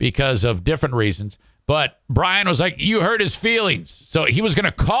because of different reasons. But Brian was like, you hurt his feelings. So he was going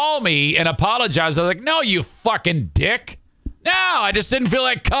to call me and apologize. I was like, no, you fucking dick. No, I just didn't feel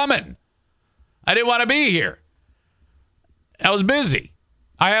like coming. I didn't want to be here. I was busy.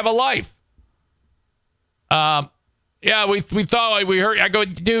 I have a life. Yeah, we thought we heard. I go,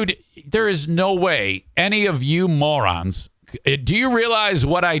 dude, there is no way any of you morons. Do you realize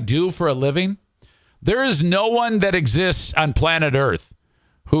what I do for a living? There is no one that exists on planet Earth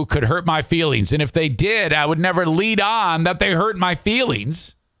who could hurt my feelings. And if they did, I would never lead on that they hurt my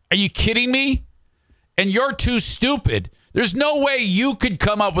feelings. Are you kidding me? And you're too stupid. There's no way you could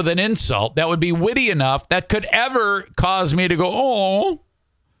come up with an insult that would be witty enough that could ever cause me to go, oh,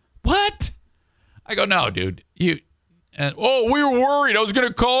 what? I go, no, dude. We were worried. I was going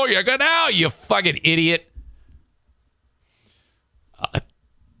to call you. I go, no, you fucking idiot.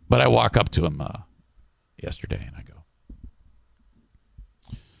 But I walk up to him yesterday and I go,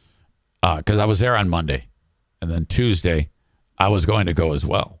 because I was there on Monday. And then Tuesday, I was going to go as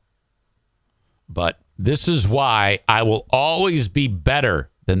well. But this is why I will always be better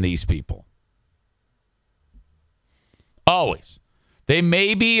than these people. Always. They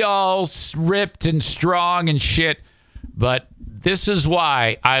may be all ripped and strong and shit, but this is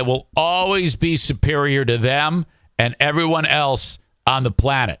why I will always be superior to them and everyone else on the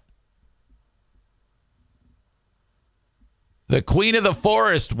planet. The queen of the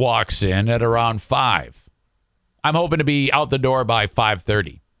forest walks in at around 5. I'm hoping to be out the door by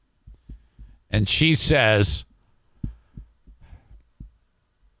 5:30. And she says,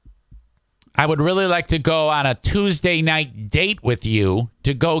 I would really like to go on a Tuesday night date with you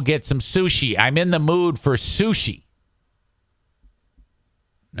to go get some sushi. I'm in the mood for sushi.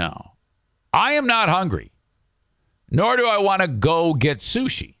 No, I am not hungry, nor do I want to go get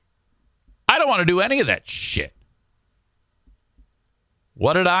sushi. I don't want to do any of that shit.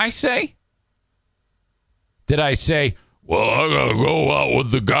 What did I say? Did I say, well, I gotta go out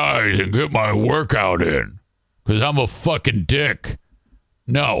with the guys and get my workout in because I'm a fucking dick?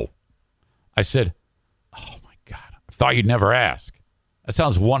 No. I said, oh my God, I thought you'd never ask. That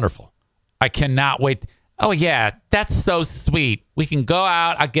sounds wonderful. I cannot wait. Oh yeah, that's so sweet. We can go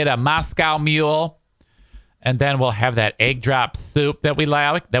out, I'll get a Moscow Mule, and then we'll have that egg drop soup that we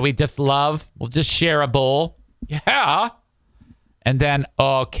like, that we just love. We'll just share a bowl. Yeah. And then,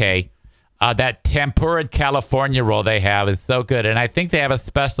 okay, that tempura California roll they have is so good. And I think they have a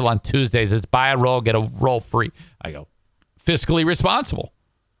special on Tuesdays. It's buy a roll, get a roll free. I go, fiscally responsible.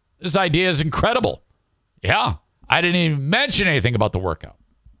 This idea is incredible. Yeah, I didn't even mention anything about the workout.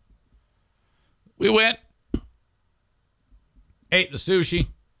 We went, ate the sushi.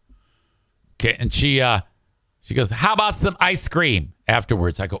 Okay, and she goes, how about some ice cream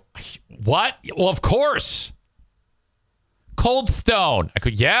afterwards? I go, what? Well, of course. Cold Stone. I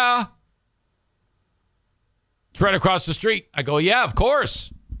go, yeah. It's right across the street. I go, yeah, of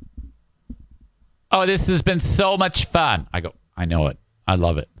course. Oh, this has been so much fun. I go, I know it. I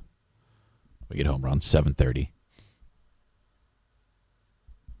love it. We get home around 7:30.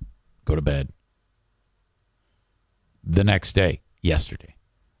 Go to bed. The next day, yesterday,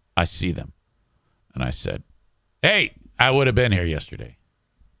 I see them. And I said, hey, I would have been here yesterday,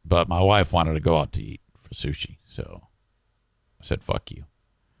 but my wife wanted to go out to eat for sushi. So I said, fuck you.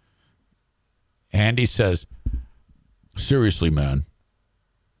 Andy says, seriously, man,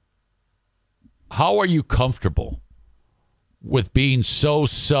 how are you comfortable with being so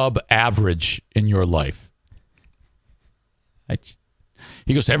sub-average in your life?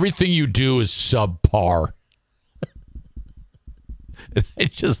 He goes, everything you do is subpar. And I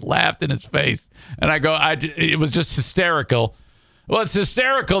just laughed in his face. And I go, it was just hysterical. Well, it's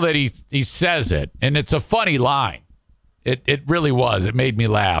hysterical that he says it. And it's a funny line. It really was. It made me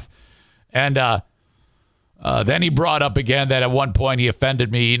laugh. And then he brought up again that at one point he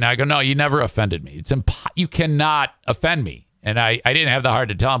offended me. And I go, no, you never offended me. You cannot offend me. And I didn't have the heart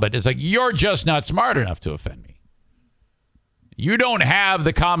to tell him, but it's like, you're just not smart enough to offend me. You don't have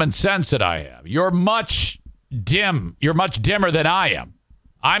the common sense that I have. You're much dim. You're much dimmer than I am.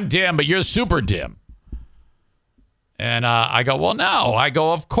 I'm dim, but you're super dim. And I go, well, no. I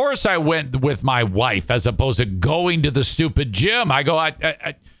go, of course I went with my wife as opposed to going to the stupid gym. I go, I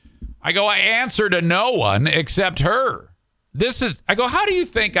answer to no one except her. I go, how do you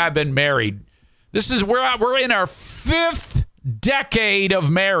think I've been married? We're in our 5th decade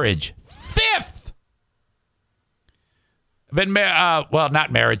of marriage. 5th. Been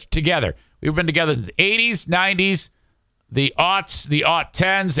not marriage, together. We've been together in the 80s, 90s, the aughts, the aught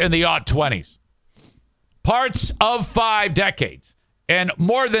 10s, and the aught 20s. Parts of 5 decades and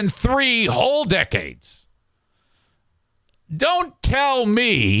more than 3 whole decades. Don't tell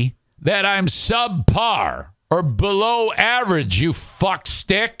me that I'm subpar or below average, you fuck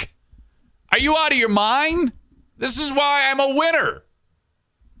stick. Are you out of your mind? This is why I'm a winner.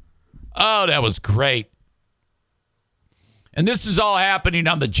 Oh, that was great. And this is all happening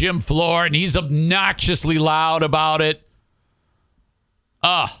on the gym floor, and he's obnoxiously loud about it.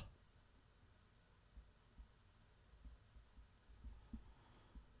 Ugh.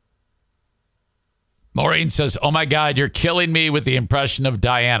 Maureen says, oh my God, you're killing me with the impression of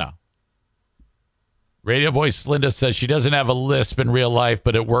Diana. Radio voice Linda says she doesn't have a lisp in real life,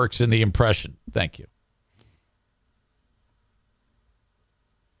 but it works in the impression. Thank you.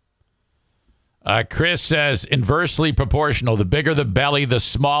 Chris says, inversely proportional. The bigger the belly, the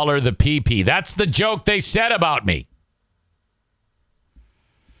smaller the pee-pee. That's the joke they said about me.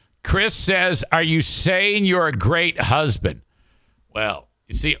 Chris says, are you saying you're a great husband? Well,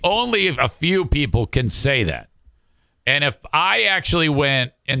 you see, only a few people can say that. And if I actually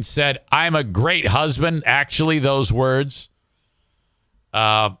went and said, I'm a great husband, actually those words,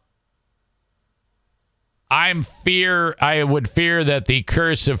 I would fear that the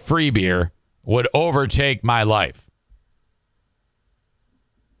curse of free beer would overtake my life.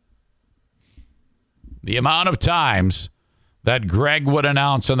 The amount of times that Greg would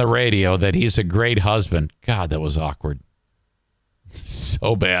announce on the radio that he's a great husband, God, that was awkward.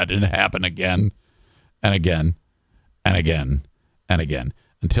 So bad. And it happened again and again and again and again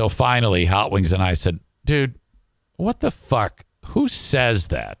until finally Hot Wings and I said, dude, what the fuck? Who says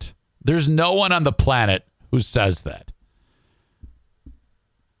that? There's no one on the planet who says that.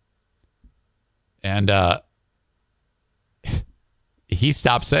 And he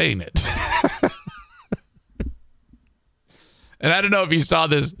stopped saying it. And I don't know if you saw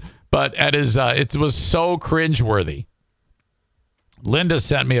this, but at his, it was so cringeworthy. Linda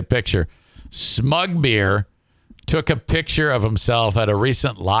sent me a picture. Smug Beer took a picture of himself at a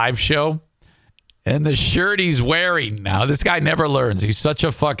recent live show, and the shirt he's wearing now, this guy never learns. He's such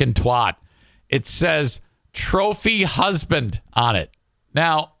a fucking twat. It says trophy husband on it.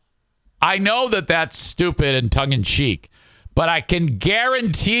 Now, I know that that's stupid and tongue-in-cheek, but I can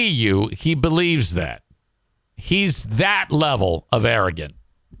guarantee you he believes that. He's that level of arrogant.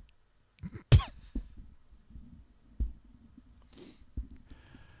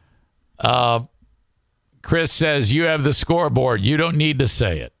 Chris says, you have the scoreboard. You don't need to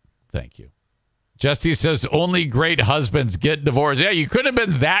say it. Thank you. Jesse says, only great husbands get divorced. Yeah, you couldn't have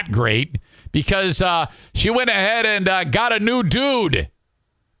been that great because she went ahead and got a new dude.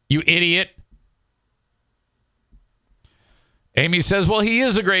 You idiot. Amy says, well, he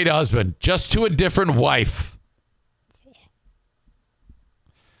is a great husband, just to a different wife.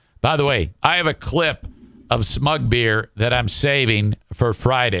 By the way, I have a clip of Smug Beer that I'm saving for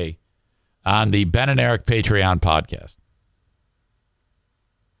Friday on the Ben and Eric Patreon podcast.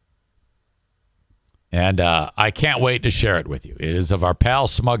 And I can't wait to share it with you. It is of our pal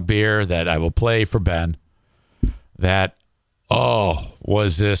Smug Beer that I will play for Ben. That, oh,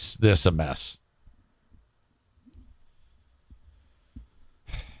 was this a mess.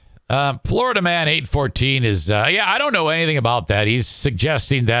 Florida Man 814 is, I don't know anything about that. He's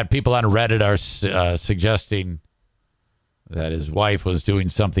suggesting that people on Reddit are suggesting that his wife was doing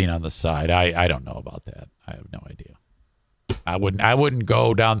something on the side. I don't know about that. I have no idea. I wouldn't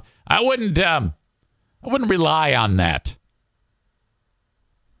go down. I wouldn't rely on that.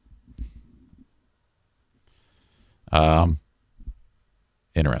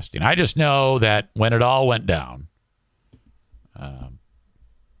 Interesting. I just know that when it all went down,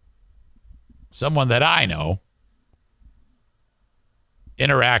 someone that I know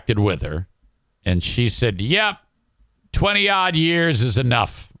interacted with her, and she said, yep, 20 odd years is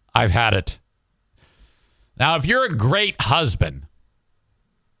enough. I've had it. Now, if you're a great husband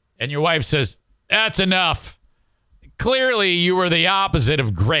and your wife says, that's enough, clearly you were the opposite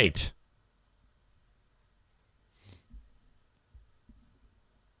of great.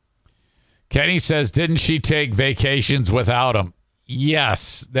 Kenny says, didn't she take vacations without him?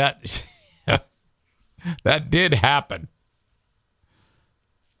 Yes, that did happen.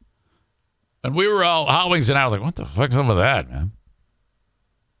 And we were all, Hot Wings and I were like, what the fuck's up with that, man?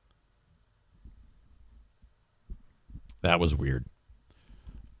 That was weird.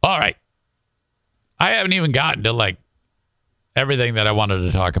 All right. I haven't even gotten to like everything that I wanted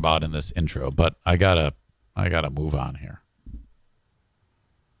to talk about in this intro, but I gotta move on here.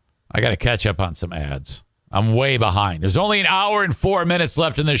 I gotta catch up on some ads. I'm way behind. There's only an hour and 4 minutes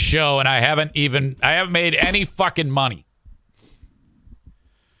left in this show, and I haven't made any fucking money.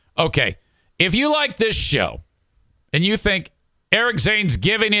 Okay. If you like this show and you think Eric Zane's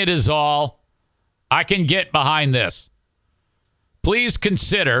giving it his all, I can get behind this. Please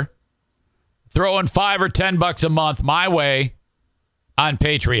consider throwing $5 or $10 a month my way on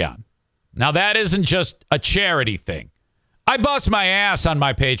Patreon. Now, that isn't just a charity thing. I bust my ass on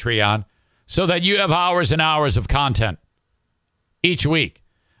my Patreon so that you have hours and hours of content. each week.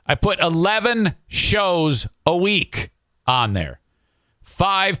 I put 11 shows a week on there.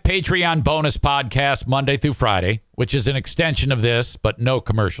 5 Patreon bonus podcasts Monday through Friday, which is an extension of this, but no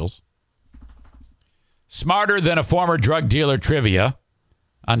commercials. Smarter Than a Former Drug Dealer trivia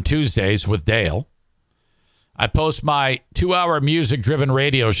on Tuesdays with Dale. I post my 2-hour music-driven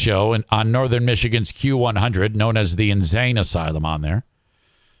radio show on Northern Michigan's Q100, known as the Insane Asylum, on there.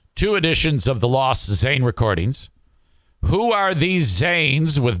 2 editions of the Lost Zane recordings. Who Are These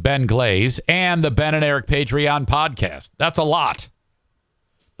Zanes with Ben Glaze, and the Ben and Eric Patreon podcast. That's a lot.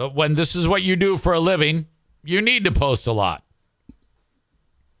 But when this is what you do for a living, you need to post a lot.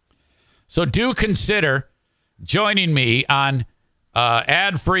 So do consider joining me on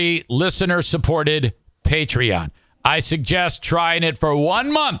ad-free, listener-supported Patreon. I suggest trying it for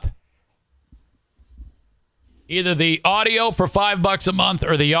 1 month. Either the audio for $5 a month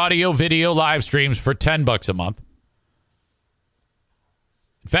or the audio video live streams for $10 a month.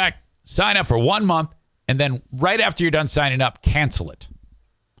 In fact, sign up for 1 month and then right after you're done signing up, cancel it.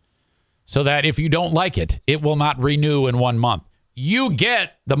 So that if you don't like it, it will not renew in 1 month. You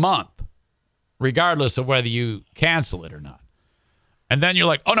get the month, regardless of whether you cancel it or not. And then you're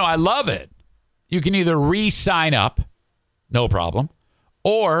like, oh no, I love it. You can either re-sign up, no problem,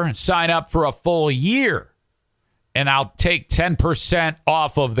 or sign up for a full year. And I'll take 10%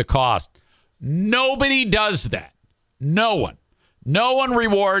 off of the cost. Nobody does that. No one. No one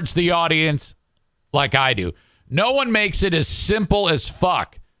rewards the audience like I do. No one makes it as simple as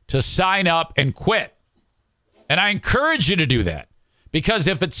fuck to sign up and quit. And I encourage you to do that. Because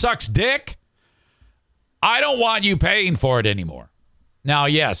if it sucks dick, I don't want you paying for it anymore. Now,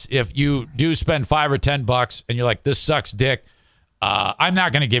 yes, if you do spend $5 or $10 and you're like, this sucks dick, I'm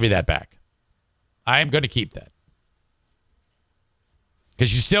not going to give you that back. I am going to keep that.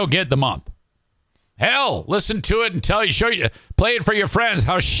 Because you still get the month. Hell, listen to it and play it for your friends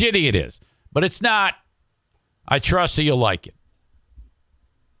how shitty it is. But it's not. I trust that you'll like it.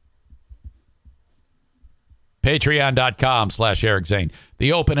 Patreon.com/Eric Zane.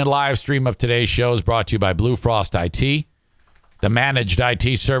 The open and live stream of today's show is brought to you by Blue Frost IT, the managed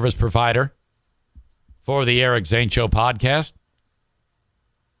IT service provider for the Eric Zane Show podcast.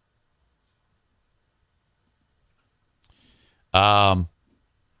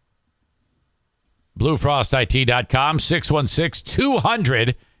 BlueFrostIT.com,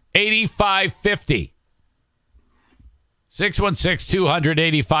 616-200-8550.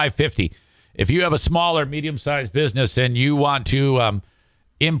 616-200-8550. If you have a small or medium-sized business and you want to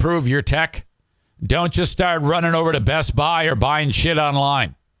improve your tech, don't just start running over to Best Buy or buying shit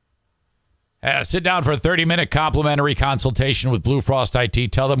online. Sit down for a 30-minute complimentary consultation with Blue Frost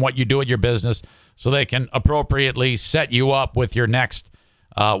IT. Tell them what you do at your business so they can appropriately set you up with your next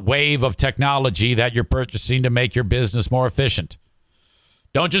wave of technology that you're purchasing to make your business more efficient.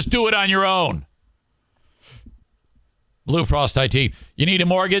 Don't just do it on your own. Blue Frost IT. You need a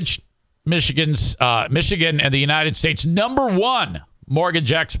mortgage? Michigan and the United States #1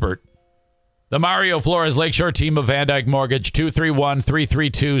 mortgage expert. The Mario Flores Lakeshore team of Van Dyke Mortgage,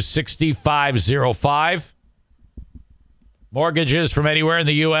 231-332-6505. Mortgages from anywhere in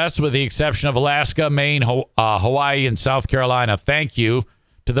the U.S. with the exception of Alaska, Maine, Hawaii, and South Carolina. Thank you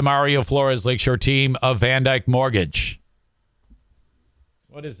to the Mario Flores Lakeshore team of Van Dyke Mortgage.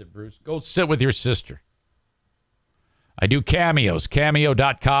 What is it, Bruce? Go sit with your sister. I do cameos.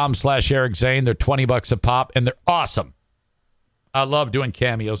 Cameo.com/Eric Zane. They're $20 a pop, and they're awesome. I love doing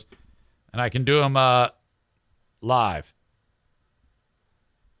cameos, and I can do them live.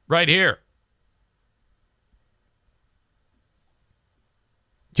 Right here.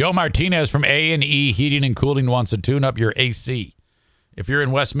 Joe Martinez from A&E Heating and Cooling wants to tune up your AC. If you're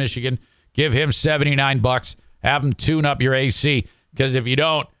in West Michigan, give him $79. Have him tune up your AC, because if you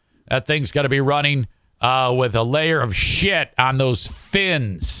don't, that thing's got to be running with a layer of shit on those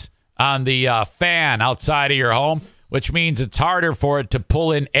fins on the fan outside of your home, which means it's harder for it to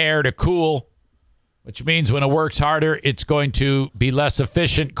pull in air to cool, which means when it works harder, it's going to be less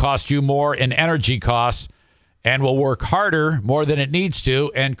efficient, cost you more in energy costs, and will work harder more than it needs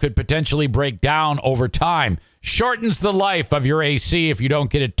to and could potentially break down over time. Shortens the life of your AC if you don't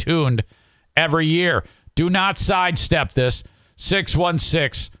get it tuned every year. Do not sidestep this.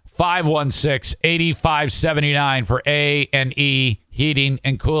 616-516-8579 for A&E Heating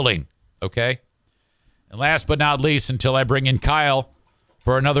and Cooling. Okay? And last but not least, until I bring in Kyle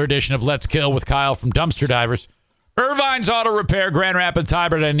for another edition of Let's Kill with Kyle from Dumpster Divers, Irvine's Auto Repair, Grand Rapids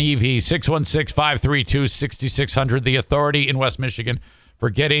Hybrid and EV, 616-532-6600, the authority in West Michigan for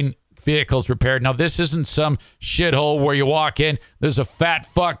getting vehicles repaired. Now, this isn't some shithole where you walk in, there's a fat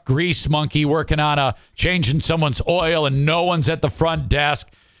fuck grease monkey working on changing someone's oil and no one's at the front desk.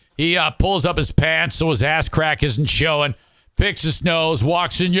 He pulls up his pants so his ass crack isn't showing, picks his nose,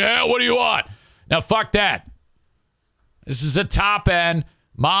 walks in, yeah, what do you want? Now, fuck that. This is a top-end,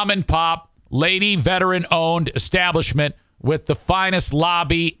 mom-and-pop, lady veteran-owned establishment with the finest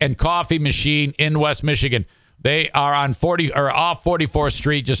lobby and coffee machine in West Michigan. They are on off 44th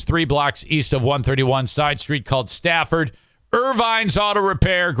Street, just 3 blocks east of 131, side street called Stafford. Irvine's Auto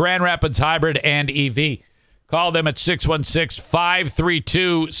Repair, Grand Rapids Hybrid, and EV. Call them at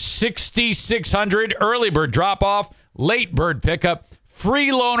 616-532-6600. Early bird drop-off, late bird pickup, free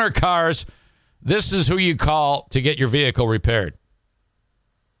loaner cars. This is who you call to get your vehicle repaired.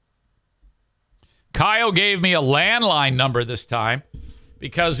 Kyle gave me a landline number this time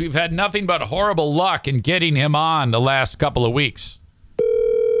because we've had nothing but horrible luck in getting him on the last couple of weeks.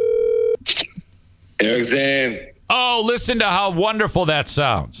 Eric Zane. Oh, listen to how wonderful that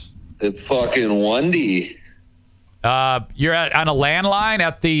sounds. It's fucking 1D. You're on a landline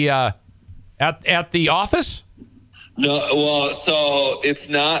at the office? No, well, so it's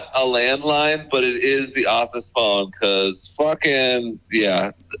not a landline, but it is the office phone because fucking,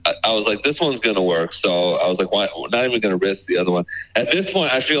 yeah, I was like, this one's going to work. So I was like, why? We're not even going to risk the other one. At this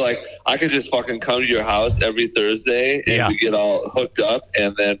point, I feel like I could just fucking come to your house every Thursday and we get all hooked up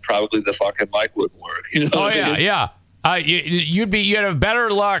and then probably the fucking mic wouldn't work. You know what I mean? Yeah. You'd have better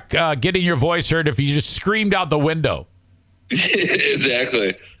luck getting your voice heard if you just screamed out the window.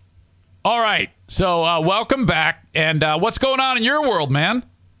 Exactly. All right. So welcome back. And what's going on in your world, man?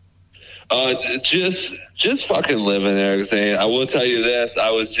 Just fucking living, Eric Zane. I will tell you this.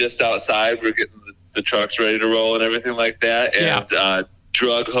 I was just outside. We're getting the trucks ready to roll and everything like that. And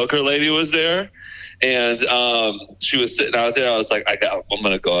drug hooker lady was there. And she was sitting out there. I was like, I'm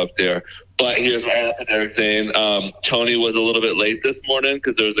going to go up there. But here's what happened, Eric Zane. Tony was a little bit late this morning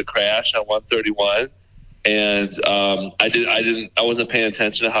because there was a crash on 131. And I wasn't paying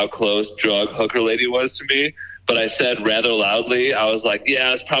attention to how close drug hooker lady was to me, but I said rather loudly, I was like,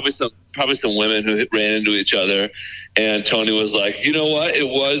 yeah, it's probably some women who ran into each other. And Tony was like, you know what? It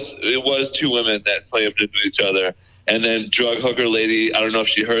was 2 women that slammed into each other. And then drug hooker lady, I don't know if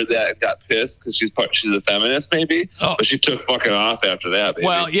she heard that and got pissed because she's a feminist maybe, but she took fucking off after that. Baby.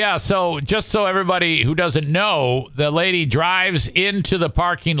 Well, yeah. So just so everybody who doesn't know, the lady drives into the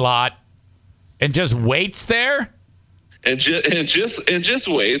parking lot and just waits there? And just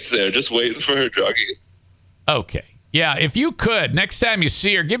waits there, just waiting for her druggies. Okay. Yeah, if you could, next time you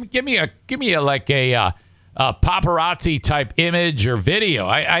see her, give me a paparazzi type image or video.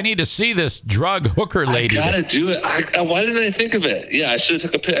 I need to see this drug hooker lady. I gotta do it. Why didn't I think of it? Yeah, I should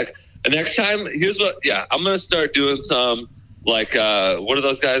have took a pic. And next time, I'm gonna start doing some what are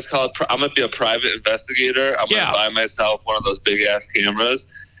those guys called? I'm gonna be a private investigator. I'm gonna buy myself one of those big ass cameras.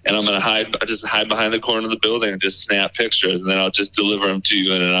 And I'm going to hide behind the corner of the building and just snap pictures, and then I'll just deliver them to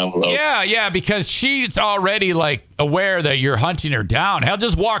you in an envelope. Yeah, because she's already, aware that you're hunting her down. He'll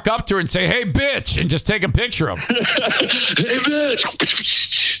just walk up to her and say, hey, bitch, and just take a picture of her. Hey, bitch.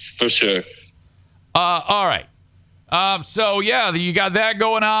 For sure. All right. So, you got that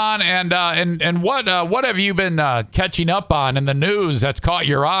going on, and what have you been catching up on in the news that's caught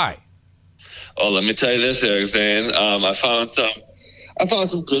your eye? Oh, let me tell you this, Eric Zane. I found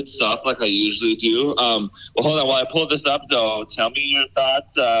some good stuff like I usually do. Well, hold on. While I pull this up, though, tell me your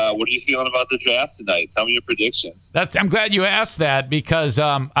thoughts. What are you feeling about the draft tonight? Tell me your predictions. I'm glad you asked that because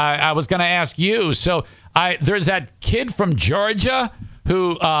I was going to ask you. So there's that kid from Georgia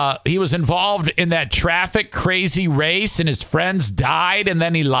who he was involved in that traffic crazy race and his friends died and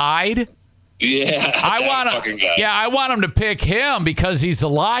then he lied. Yeah, I want him to pick him because he's a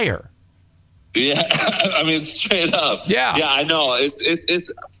liar. Yeah, I mean, straight up. Yeah, I know. I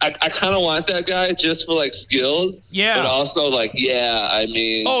kind of want that guy just for skills. Yeah, but also I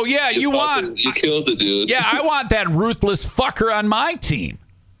mean. Oh yeah, you killed the dude. Yeah, I want that ruthless fucker on my team.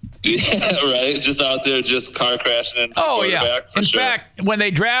 Yeah, right. Just out there, just car crashing into quarterback. In fact, when they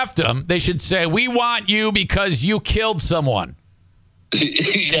draft him, they should say, "We want you because you killed someone."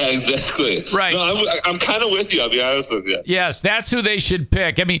 Yeah, exactly. Right. No, I'm kind of with you. I'll be honest with you. Yes, that's who they should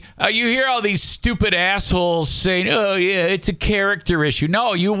pick. I mean, you hear all these stupid assholes saying, "Oh yeah, it's a character issue."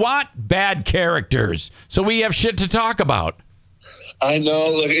 No, you want bad characters, so we have shit to talk about. I know.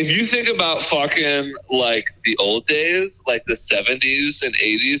 Look, if you think about fucking the old days, like the 70s and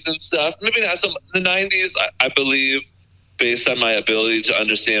 80s and stuff, maybe not some. The 90s, I believe, based on my ability to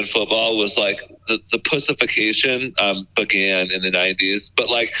understand football, was the pussification began in the 90s, but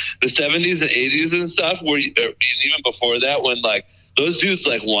the 70s and 80s and stuff, where even before that, when those dudes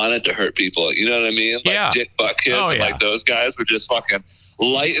like wanted to hurt people. You know what I mean? Like Dick Butt-Kiss, like those guys were just fucking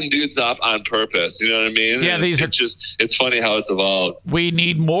lighting dudes up on purpose. You know what I mean? Yeah, it's funny how it's evolved. We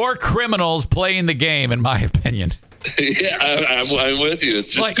need more criminals playing the game, in my opinion. Yeah, I'm with you. It's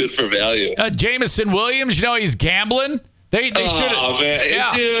just like, good for value. Jameson Williams, he's gambling. They should have. Oh, man.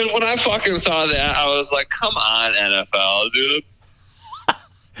 Yeah. Dude, when I fucking saw that, I was like, come on, NFL, dude.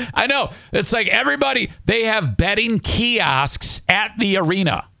 I know. It's like everybody, they have betting kiosks at the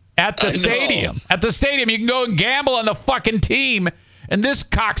arena, at the stadium. At the stadium, you can go and gamble on the fucking team. And this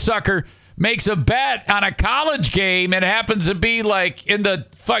cocksucker makes a bet on a college game. It happens to be like in the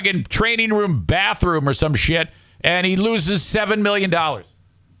fucking training room bathroom or some shit. And he loses $7 million.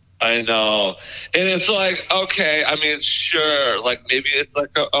 I know. And it's like, okay, I mean, sure, like maybe it's like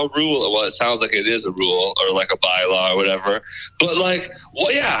a rule. Well, it sounds like it is a rule or like a bylaw or whatever. But like,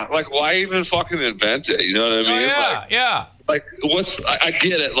 well, yeah, like why even fucking invent it? You know what I mean? Yeah. Like I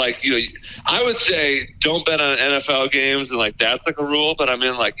get it. Like, I would say don't bet on NFL games and like that's like a rule. But I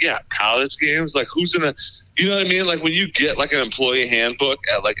mean, like, yeah, college games, like who's going to, you know what I mean? Like when you get like an employee handbook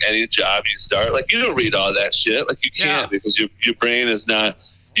at like any job you start, like you don't read all that shit. Like you can't because your brain is not,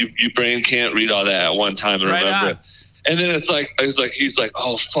 your brain can't read all that at one time and remember it. And then it's like, he's like,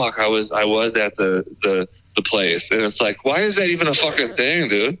 oh fuck, I was at the place. And it's like, why is that even a fucking thing,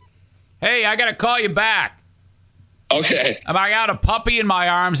 dude? Hey, I got to call you back. Okay. I got a puppy in my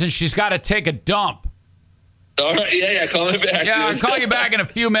arms and she's got to take a dump. All right, yeah, call me back. Yeah, dude. I'll call you back in a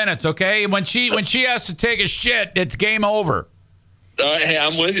few minutes, okay? When she has to take a shit, it's game over. All right, hey,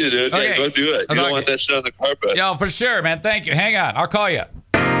 I'm with you, dude. Okay. Yeah, go do it. You don't want that shit on the carpet. Yeah, for sure, man. Thank you. Hang on. I'll call you.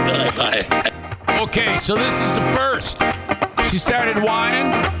 All right, bye. Okay, so this is the first. She started whining.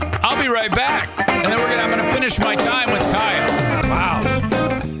 I'll be right back. And then I'm going to finish my time with Kyle. Wow.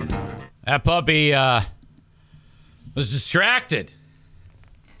 That puppy was distracted.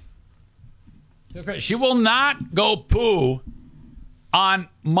 She will not go poo on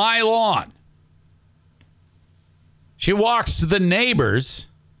my lawn. She walks to the neighbors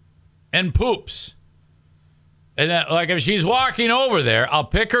and poops. And then, like, if she's walking over there, I'll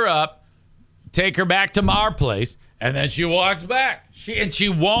pick her up, take her back to our place, and then she walks back. She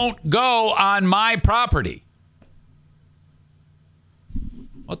won't go on my property.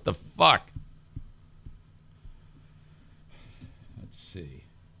 What the fuck? Let's see.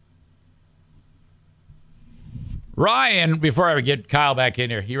 Ryan, before I get Kyle back in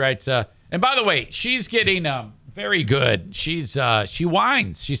here, he writes, and by the way, she's getting very good. She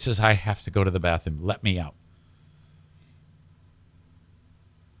whines. She says, I have to go to the bathroom. Let me out.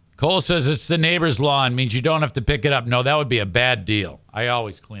 Cole says it's the neighbor's lawn, means you don't have to pick it up. No, that would be a bad deal. I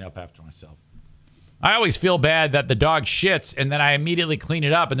always clean up after myself. I always feel bad that the dog shits, and then I immediately clean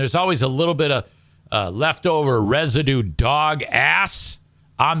it up, and there's always a little bit of leftover residue dog ass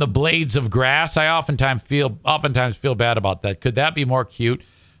on the blades of grass. I oftentimes feel bad about that. Could that be more cute?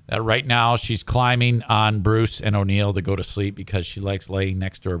 That right now she's climbing on Bruce and O'Neill to go to sleep because she likes laying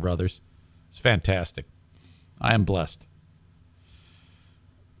next to her brothers. It's fantastic. I am blessed.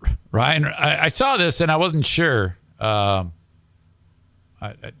 Ryan, I saw this and I wasn't sure. It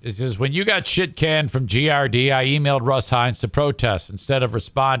says, when you got shit canned from GRD, I emailed Russ Hines to protest. Instead of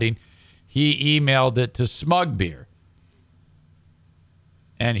responding, he emailed it to Smug Beer.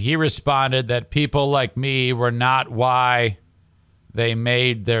 And he responded that people like me were not why they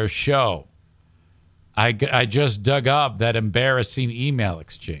made their show. I just dug up that embarrassing email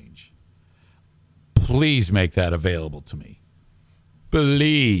exchange. Please make that available to me.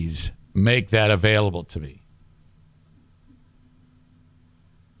 Please make that available to me.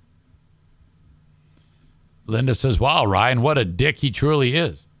 Linda says, wow, Ryan, what a dick he truly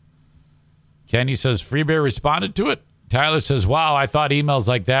is. Kenny says, Free Bear responded to it. Tyler says, wow, I thought emails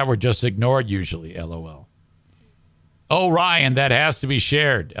like that were just ignored usually, LOL. Oh, Ryan, that has to be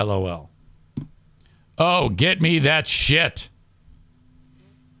shared, LOL. Oh, get me that shit.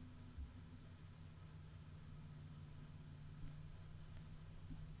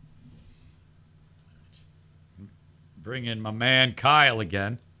 Bring in my man Kyle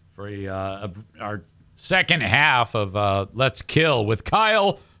again for our second half of Let's Kill with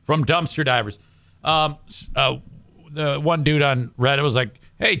Kyle from Dumpster Divers. The one dude on Reddit was like,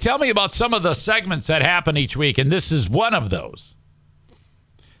 hey, tell me about some of the segments that happen each week, and this is one of those.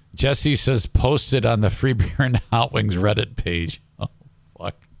 Jesse says, posted on the Free Beer and Hot Wings Reddit page. Oh,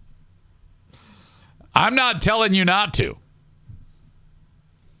 fuck. I'm not telling you not to.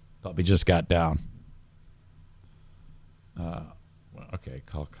 Puppy just got down. Okay,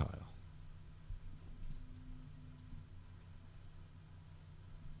 call Kyle.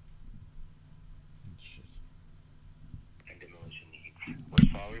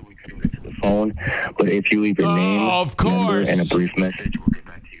 phone. But if you leave your name, of course, number, and a brief message, we'll get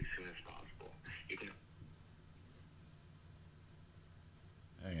back to you as soon as possible.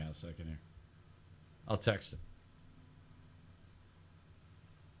 Hang on a second here. I'll text him.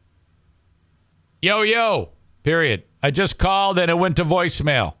 Yo, period. I just called and it went to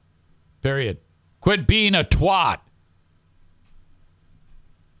voicemail. Period. Quit being a twat.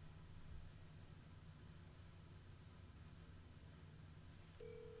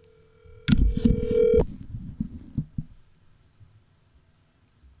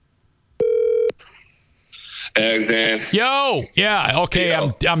 Alexander. Yo, yeah, okay,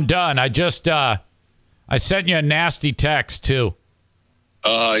 Yo. I'm done. I just I sent you a nasty text too.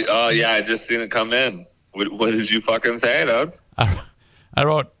 Oh, yeah, I just seen it come in. What did you fucking say, dude? I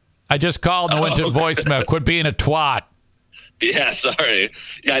wrote, I just called and went to voicemail. Quit being a twat. Yeah, sorry.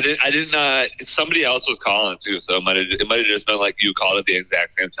 Yeah, I didn't. Somebody else was calling too, so it might have just been like you called at the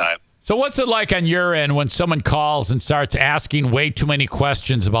exact same time. So what's it like on your end when someone calls and starts asking way too many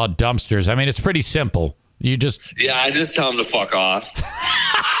questions about dumpsters? I mean, it's pretty simple. You just... Yeah, I just tell them to fuck off.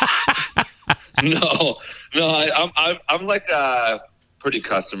 No, I'm like pretty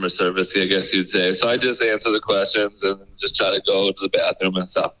customer servicey, I guess you'd say. So I just answer the questions and just try to go to the bathroom and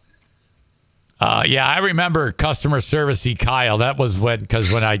stuff. Yeah, I remember customer servicey Kyle. That was when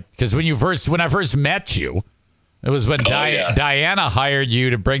I first met you. It was when Diana hired you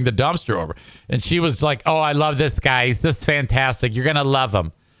to bring the dumpster over, and she was like, "Oh, I love this guy. He's just fantastic. You're gonna love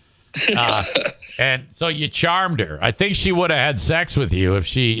him." And so you charmed her. I think she would have had sex with you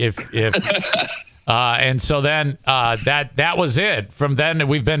and so then that was it. From then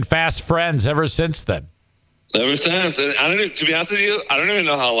we've been fast friends ever since then. Ever since, and to be honest with you, I don't even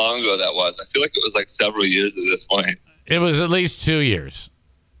know how long ago that was. I feel like it was like several years at this point. It was at least 2 years.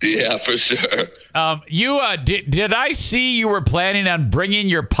 Yeah, for sure. Did I see you were planning on bringing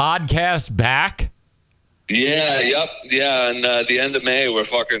your podcast back? Yeah, yep, yeah. And the end of May, we're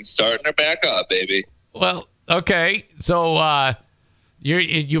fucking starting her back up, baby. Well, okay. So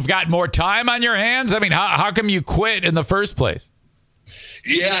you've got more time on your hands. I mean, how come you quit in the first place?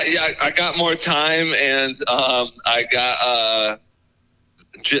 Yeah. I got more time, and I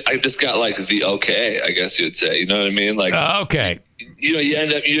just got like the okay, I guess you'd say. You know what I mean? Like, okay. You know,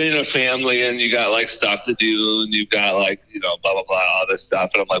 you're in a family, and you got like stuff to do, and you've got like, you know, blah blah blah, all this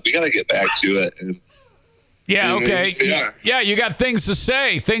stuff, and I'm like, we got to get back to it. And, yeah, okay. Yeah, you got things to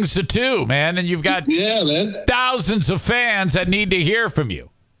say, things to do, man, and you've got thousands of fans that need to hear from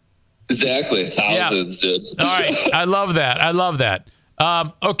you. Exactly, thousands, dude. All right, I love that.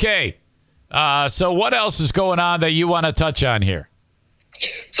 Okay, so what else is going on that you want to touch on here?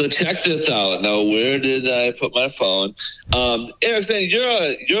 So check this out. Now, where did I put my phone? Eric,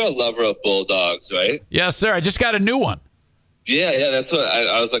 you're a lover of bulldogs, right? Yes, sir. I just got a new one. Yeah, that's what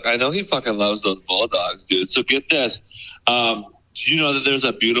I was like. I know he fucking loves those bulldogs, dude. So get this. Do you know that there's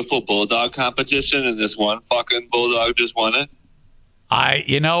a beautiful bulldog competition, and this one fucking bulldog just won it?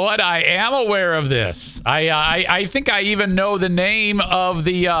 You know what? I am aware of this. I think I even know the name of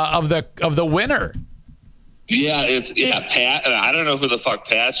the winner. Yeah, it's Pat. And I don't know who the fuck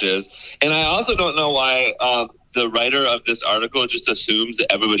Patch is, and I also don't know why the writer of this article just assumes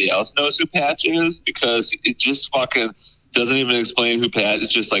that everybody else knows who Patch is, because it just fucking doesn't even explain who Patch.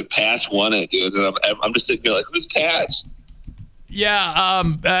 It's just like Patch won it, dude. And I'm just sitting here like, who's Patch? Yeah,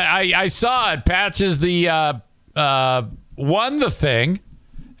 I saw it. Patch is the won the thing,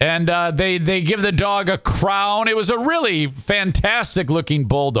 and they give the dog a crown. It was a really fantastic looking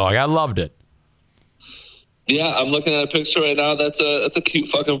bulldog. I loved it. Yeah, I'm looking at a picture right now. That's a cute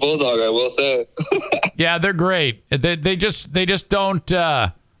fucking bulldog, I will say. Yeah, they're great. They just don't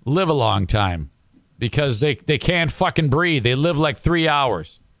live a long time because they can't fucking breathe. They live like 3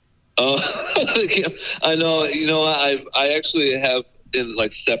 hours. I know. You know, I actually have in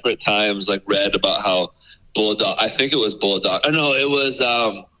like separate times like read about how bulldog. I think it was bulldog. No, it was.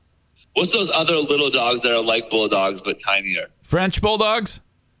 What's those other little dogs that are like bulldogs but tinier? French bulldogs.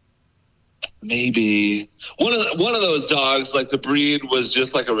 Maybe one of those dogs, like the breed was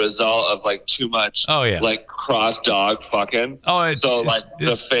just like a result of like too much. Oh yeah, like cross dog fucking. Oh,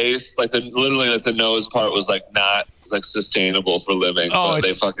 the face, like the nose part was like not like sustainable for living. Oh, but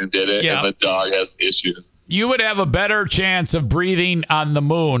they fucking did it, yeah. And the dog has issues. You would have a better chance of breathing on the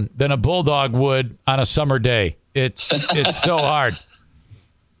moon than a bulldog would on a summer day. It's so hard.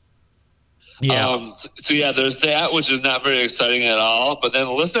 Yeah. So yeah, there's that, which is not very exciting at all. But then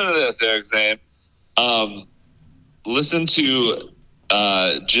listen to this, Eric Zane. Listen to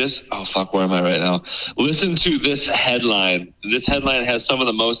where am I right now? Listen to this headline. This headline has some of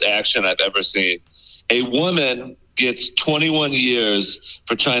the most action I've ever seen. A woman gets 21 years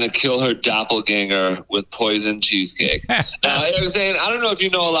for trying to kill her doppelganger with poison cheesecake. Now, Eric Zane, I don't know if you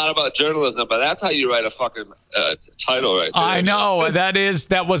know a lot about journalism, but that's how you write a fucking title right there. I know.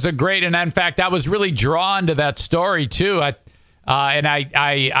 That was a great, and in fact, I was really drawn to that story too.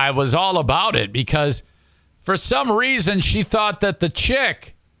 I was all about it because for some reason she thought that the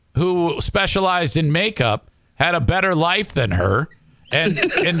chick who specialized in makeup had a better life than her.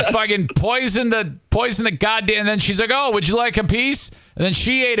 And fucking poison the goddamn. And then she's like, "Oh, would you like a piece?" And then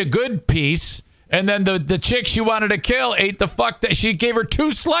she ate a good piece. And then the chick she wanted to kill ate the fuck that she gave her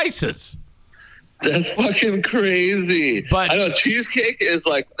 2 slices. That's fucking crazy. But I know cheesecake is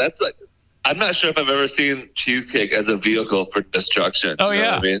that's I'm not sure if I've ever seen cheesecake as a vehicle for destruction. Oh, you know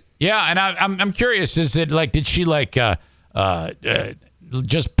yeah, what I mean? Yeah. And I'm curious. Is it did she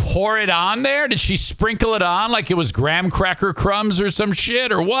just pour it on there? Did she sprinkle it on like it was graham cracker crumbs or some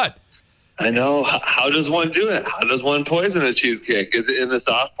shit or what? I know. How does one do it? How does one poison a cheesecake? Is it in the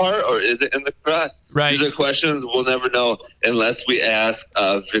soft part or is it in the crust? Right. These are questions we'll never know unless we ask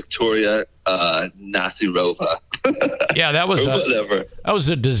Victoria Nasirova. Yeah, that was whatever. That was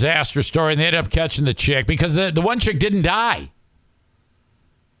a disaster story, and they ended up catching the chick because the one chick didn't die.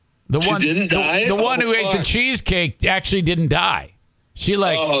 The one who ate the cheesecake actually didn't die. She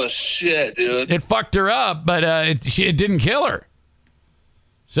oh shit, dude! It fucked her up, but it didn't kill her.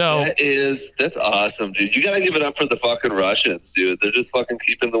 So that's awesome, dude. You gotta give it up for the fucking Russians, dude. They're just fucking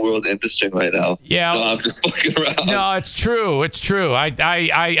keeping the world interesting right now. Yeah, no, I'm just fucking around. No, it's true. It's true.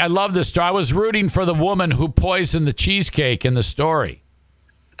 I love this story. I was rooting for the woman who poisoned the cheesecake in the story.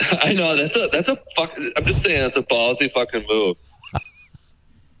 I know that's a fucking. I'm just saying that's a ballsy fucking move.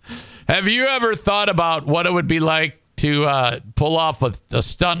 Have you ever thought about what it would be like to pull off a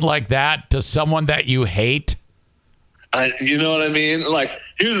stunt like that to someone that you hate? You know what I mean? Like,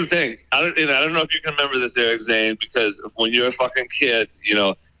 here's the thing. I don't know if you can remember this, Eric Zane, because when you're a fucking kid, you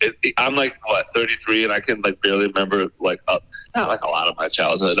know, I'm 33, and I can barely remember not like a lot of my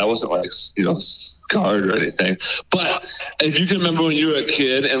childhood. I wasn't scarred or anything. But if you can remember when you were a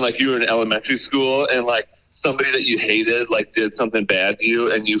kid and you were in elementary school and somebody that you hated did something bad to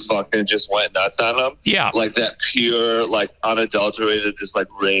you and you fucking just went nuts on them. Yeah. That pure, unadulterated, just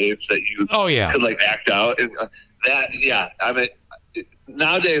rage that you could act out. And I mean,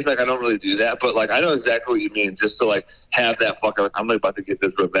 nowadays, I don't really do that, but I know exactly what you mean. Just to have that fucking, I'm about to get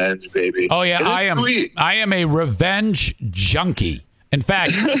this revenge, baby. Oh yeah, sweet. I am a revenge junkie. In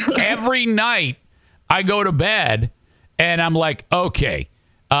fact, every night I go to bed and I'm like, okay,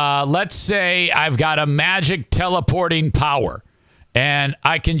 let's say I've got a magic teleporting power, and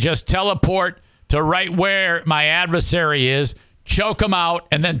I can just teleport to right where my adversary is, choke him out,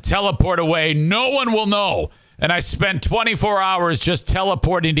 and then teleport away. No one will know. And I spend 24 hours just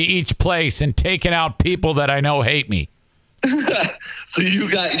teleporting to each place and taking out people that I know hate me. So you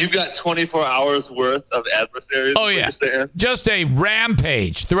got 24 hours worth of adversaries? Oh, yeah. Just a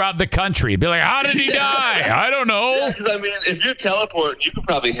rampage throughout the country. Be like, how did he die? I don't know. Yeah, because, I mean, if you're teleporting, you could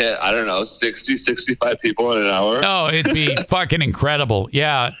probably hit, 60, 65 people in an hour. Oh, it'd be fucking incredible.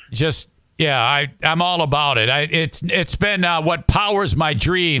 Yeah, I'm all about it. It's been what powers my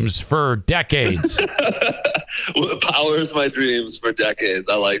dreams for decades. What powers my dreams for decades.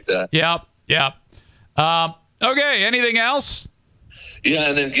 I like that. Yep. Okay, anything else? Yeah,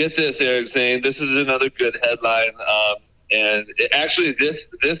 and then get this, Eric, saying this is another good headline. And actually, this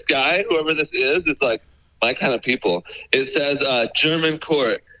guy, whoever this is my kind of people. It says German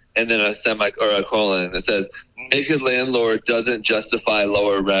court, and then a colon. It says naked landlord doesn't justify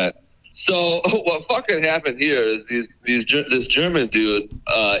lower rent. So what fucking happened here is this German dude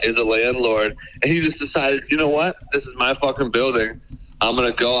is a landlord, and he just decided, you know what? This is my fucking building. I'm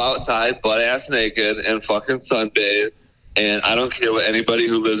going to go outside butt-ass naked and fucking sunbathe, and I don't care what anybody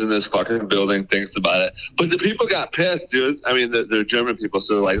who lives in this fucking building thinks about it. But the people got pissed, dude. I mean, they're German people,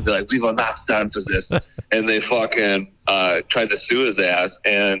 so they're like, we will not stand for this. And they fucking tried to sue his ass,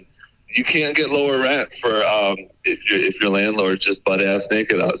 and you can't get lower rent for if your landlord's just butt-ass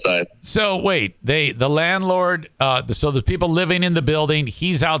naked outside. So, wait, the landlord, so the people living in the building,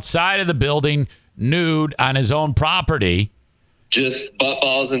 he's outside of the building, nude on his own property. Just butt,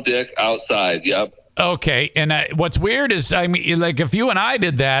 balls, and dick outside. Yep. Okay. And what's weird is, I mean, if you and I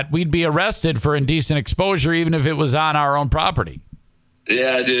did that, we'd be arrested for indecent exposure, even if it was on our own property.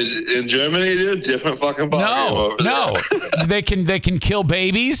 Yeah, dude. In Germany, dude, different fucking ballgame over there. They can kill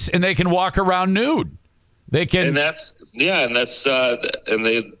babies and they can walk around nude. They can. And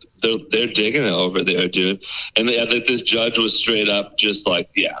they're digging it over there, dude. And this judge was straight up just like,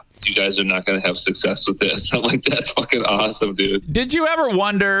 yeah, you guys are not going to have success with this. I'm like, that's fucking awesome, dude. Did you ever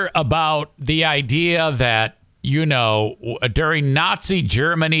wonder about the idea that during Nazi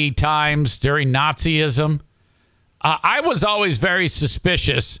Germany times, during Nazism, I was always very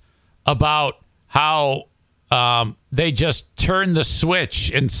suspicious about how they just turn the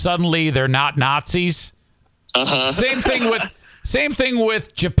switch and suddenly they're not Nazis. Uh-huh. Same thing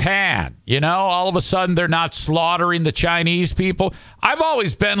with Japan. All of a sudden they're not slaughtering the Chinese people. I've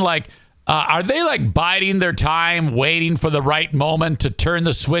always been like, are they like biding their time, waiting for the right moment to turn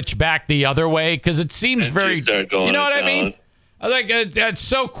the switch back the other way? Because it seems very, you know what I mean? Like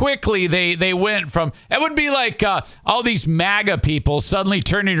so quickly they went from. It would be like all these MAGA people suddenly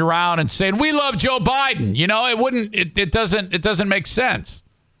turning around and saying we love Joe Biden. It wouldn't. It doesn't make sense.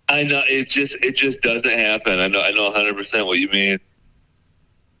 I know it just doesn't happen. I know 100% what you mean.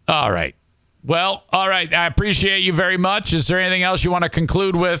 All right. Well, all right. I appreciate you very much. Is there anything else you want to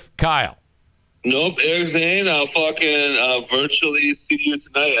conclude with, Kyle? Nope, Eric Zane, I'll fucking virtually see you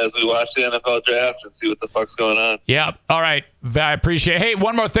tonight as we watch the NFL draft and see what the fuck's going on. Yeah, all right. I appreciate it. Hey,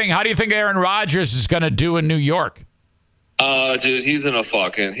 one more thing. How do you think Aaron Rodgers is going to do in New York? Dude, he's going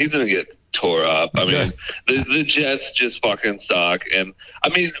to get tore up. I mean, the Jets just fucking suck. And, I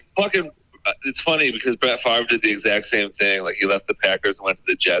mean, it's funny because Brett Favre did the exact same thing. Like, he left the Packers and went to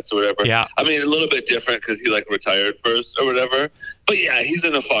the Jets or whatever. Yeah. I mean, a little bit different because he, retired first or whatever. But, yeah, he's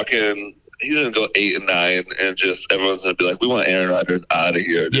going to go 8-9, and just everyone's going to be like, we want Aaron Rodgers out of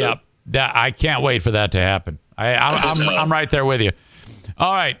here. Dude. Yeah, I can't wait for that to happen. I'm right there with you.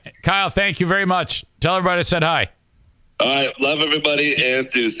 All right, Kyle, thank you very much. Tell everybody I said hi. All right, love everybody, and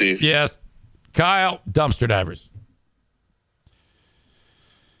deuces. Yes, Kyle, Dumpster Divers.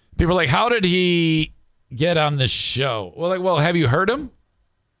 People are like, how did he get on the show? Well, have you heard him?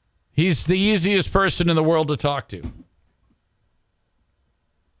 He's the easiest person in the world to talk to.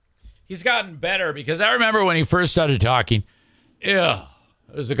 He's gotten better because I remember when he first started talking, there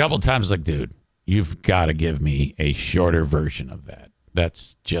was a couple times like, dude, you've got to give me a shorter version of that.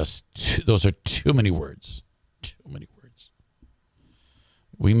 That's just, those are too many words. Too many words.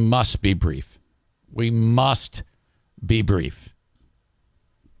 We must be brief.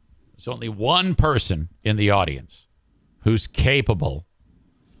 There's only one person in the audience who's capable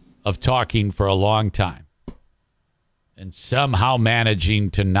of talking for a long time and somehow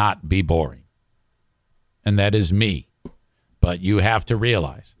managing to not be boring. And that is me. But you have to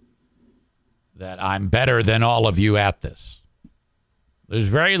realize that I'm better than all of you at this. There's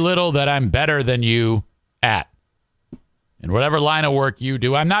very little that I'm better than you at. In whatever line of work you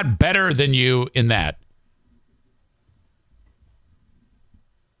do, I'm not better than you in that.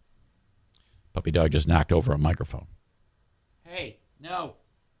 Puppy dog just knocked over a microphone. Hey, no.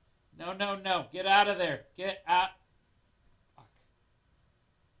 No. Get out of there. Get out.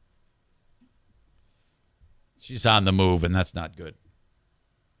 She's on the move, and that's not good.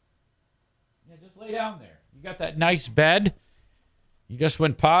 Yeah, just lay down there. You got that nice bed. You just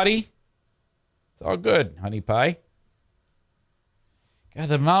went potty. It's all good, honey pie. God,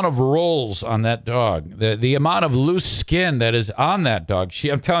 the amount of rolls on that dog, the amount of loose skin that is on that dog.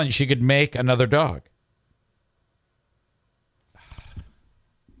 I'm telling you, she could make another dog.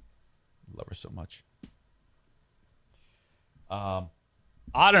 Love her so much. I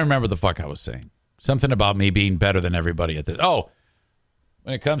don't remember the fuck I was saying. Something about me being better than everybody at this. Oh,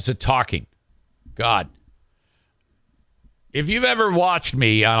 when it comes to talking. God. If you've ever watched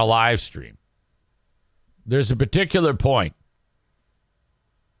me on a live stream, there's a particular point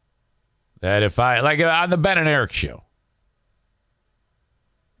that if I, like on the Ben and Eric show,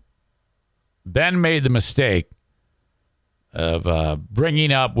 Ben made the mistake of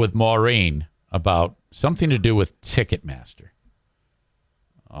bringing up with Maureen about something to do with Ticketmaster.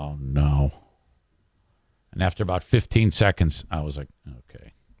 Oh, no. And after about 15 seconds, I was like,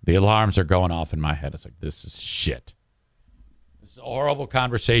 okay. The alarms are going off in my head. It's like, this is shit. This is a horrible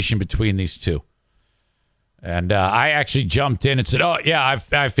conversation between these two. And I actually jumped in and said, oh, yeah,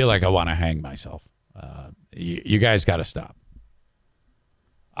 I feel like I want to hang myself. You guys got to stop.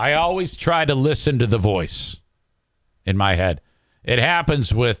 I always try to listen to the voice in my head. It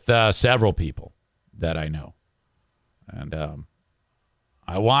happens with several people that I know. And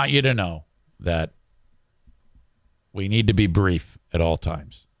I want you to know that we need to be brief at all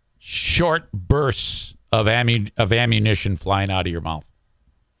times. Short bursts of ammunition flying out of your mouth.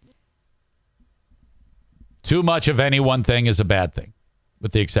 Too much of any one thing is a bad thing,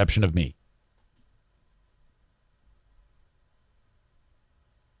 with the exception of me.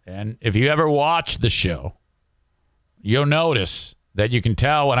 And if you ever watch the show, you'll notice that you can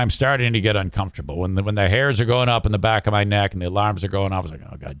tell when I'm starting to get uncomfortable. When the hairs are going up in the back of my neck and the alarms are going off, I was like,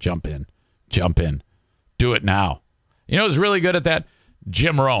 oh, God, jump in. Do it now. You know who's really good at that?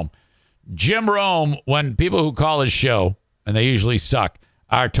 Jim Rome. Jim Rome, when people who call his show, and they usually suck,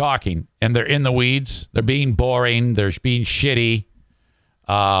 are talking and they're in the weeds, they're being boring, they're being shitty,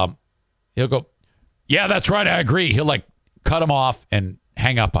 he'll go, yeah, that's right, I agree. He'll like cut them off and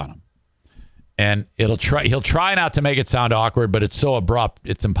hang up on them. And he'll try not to make it sound awkward, but it's so abrupt,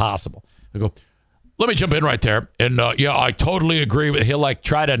 it's impossible. He'll go, let me jump in right there. And yeah, I totally agree with, he'll like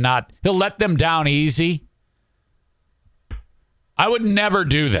try to not, he'll let them down easy. I would never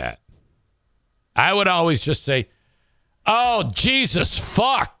do that. I would always just say, oh, Jesus,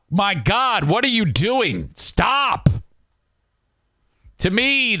 fuck, my God, what are you doing? Stop. To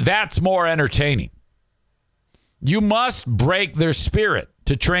me, that's more entertaining. You must break their spirit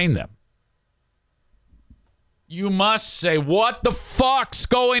to train them. You must say, what the fuck's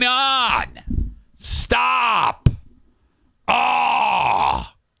going on? Stop.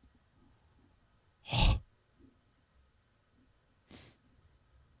 Ah. Oh.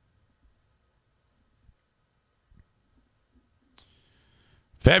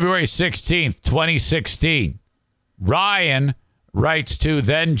 February 16th, 2016. Ryan writes to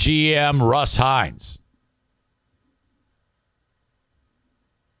then GM Russ Hines.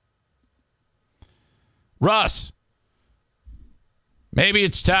 Russ, maybe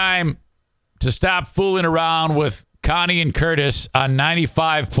it's time to stop fooling around with Connie and Curtis on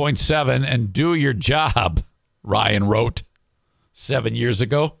 95.7 and do your job, Ryan wrote 7 years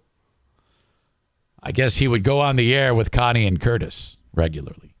ago. I guess he would go on the air with Connie and Curtis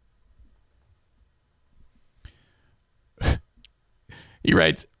regularly. He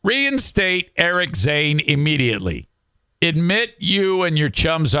writes, reinstate Eric Zane immediately. Admit you and your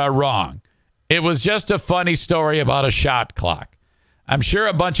chums are wrong. It was just a funny story about a shot clock. I'm sure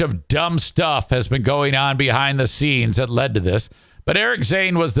a bunch of dumb stuff has been going on behind the scenes that led to this, but Eric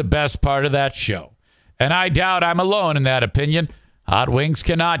Zane was the best part of that show. And I doubt I'm alone in that opinion. Hot Wings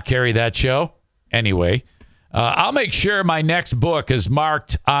cannot carry that show. Anyway, I'll make sure my next book is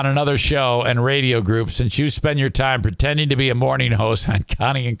marked on another show and radio group since you spend your time pretending to be a morning host on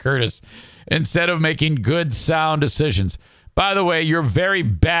Connie and Curtis instead of making good, sound decisions. By the way, you're very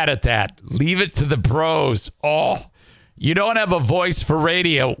bad at that. Leave it to the pros. Oh, you don't have a voice for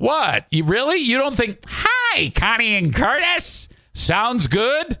radio. What? You really? You don't think, hi, Connie and Curtis? Sounds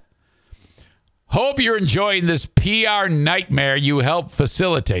good? Hope you're enjoying this PR nightmare you helped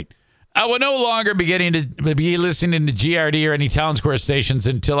facilitate. I will no longer be listening to GRD or any Town Square stations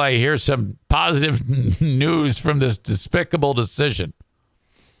until I hear some positive news from this despicable decision.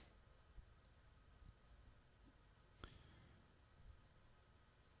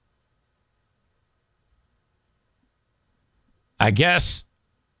 I guess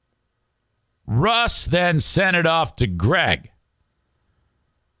Russ then sent it off to Greg.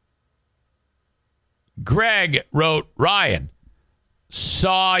 Greg wrote, Ryan,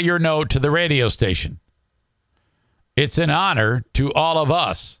 saw your note to the radio station. It's an honor to all of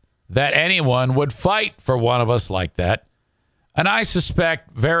us that anyone would fight for one of us like that. And I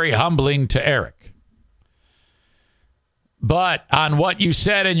suspect very humbling to Eric. But on what you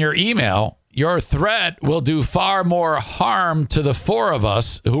said in your email, your threat will do far more harm to the four of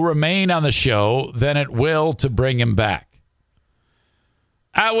us who remain on the show than it will to bring him back.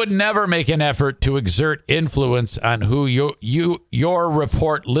 I would never make an effort to exert influence on who your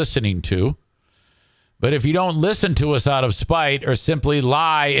report listening to. But if you don't listen to us out of spite or simply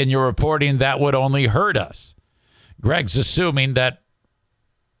lie in your reporting, that would only hurt us. Greg's assuming that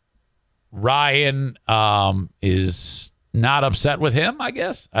Ryan is not upset with him, I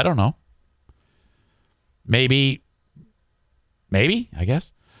guess. I don't know. Maybe, I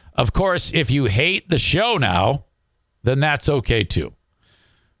guess. Of course, if you hate the show now, then that's okay too.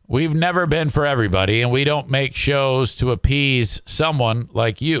 We've never been for everybody, and we don't make shows to appease someone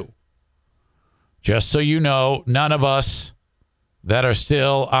like you. Just so you know, none of us that are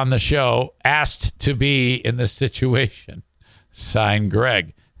still on the show asked to be in this situation. Signed,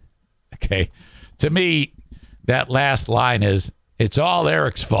 Greg. Okay. To me, that last line is, it's all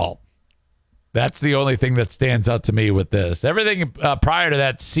Eric's fault. That's the only thing that stands out to me with this. Everything prior to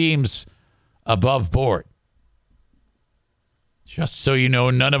that seems above board. Just so you know,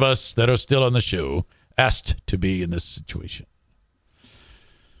 none of us that are still on the show asked to be in this situation.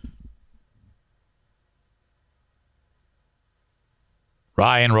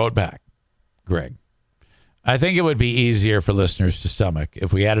 Ryan wrote back, Greg, I think it would be easier for listeners to stomach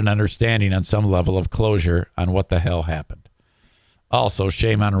if we had an understanding on some level of closure on what the hell happened. Also,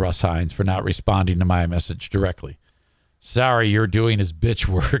 shame on Russ Hines for not responding to my message directly. Sorry, you're doing his bitch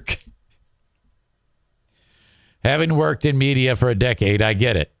work. Having worked in media for a decade, I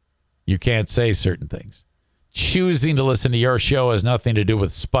get it. You can't say certain things. choosing to listen to your show has nothing to do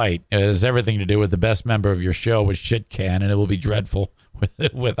with spite. It has everything to do with the best member of your show was shit can, and it will be dreadful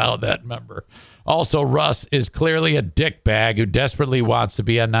without that member. Also, Russ is clearly a dickbag who desperately wants to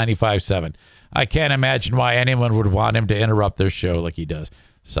be on 95.7. I can't imagine why anyone would want him to interrupt their show like he does.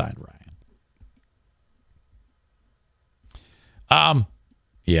 Signed, Ryan.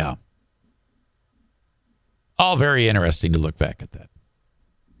 Yeah. All very interesting to look back at that.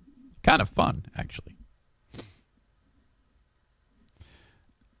 Kind of fun, actually.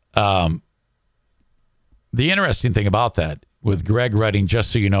 The interesting thing about that, with Greg writing,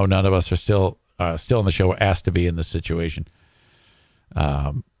 just so you know, none of us are still in the show, asked to be in this situation.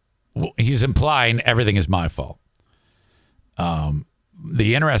 He's implying everything is my fault.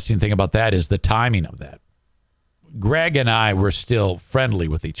 The interesting thing about that is the timing of that. Greg and I were still friendly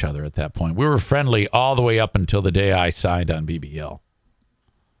with each other at that point. We were friendly all the way up until the day I signed on BBL.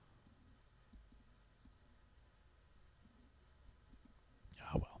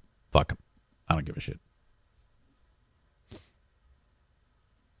 Oh, well. Fuck him. I don't give a shit.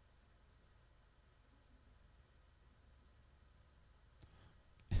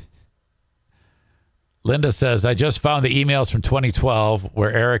 Linda says, I just found the emails from 2012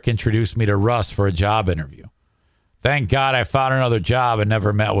 where Eric introduced me to Russ for a job interview. Thank God I found another job and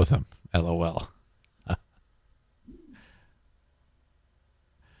never met with him. LOL.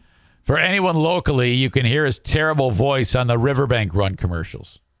 For anyone locally, you can hear his terrible voice on the Riverbank Run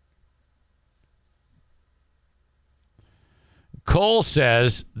commercials. Cole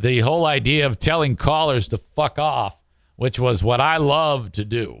says the whole idea of telling callers to fuck off, which was what I love to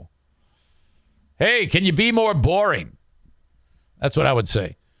do. Hey, can you be more boring? That's what I would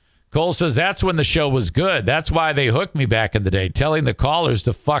say. Cole says that's when the show was good. That's why they hooked me back in the day, telling the callers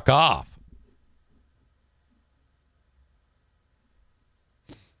to fuck off.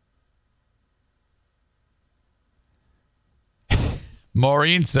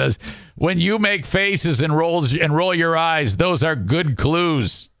 Maureen says, when you make faces and roll your eyes, those are good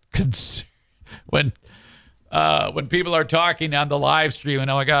clues. When people are talking on the live stream,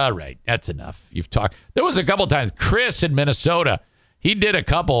 and I'm like, all right, that's enough. You've talked. There was a couple times. Chris in Minnesota, he did a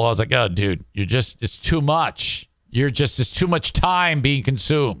couple. I was like, oh, dude, it's too much. It's too much time being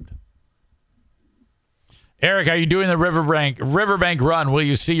consumed. Eric, are you doing the Riverbank Run? Will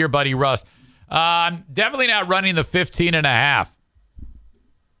you see your buddy Russ? I'm definitely not running the 15 and a half.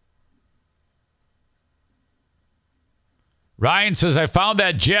 Ryan says, I found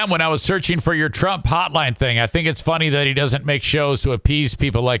that gem when I was searching for your Trump hotline thing. I think it's funny that he doesn't make shows to appease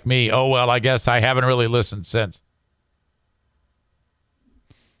people like me. Oh, well, I guess I haven't really listened since.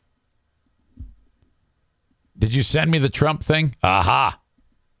 Did you send me the Trump thing? Aha.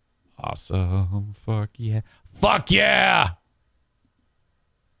 Awesome. Fuck yeah. Fuck yeah.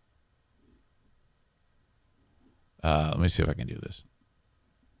 Let me see if I can do this.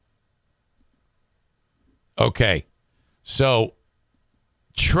 Okay. So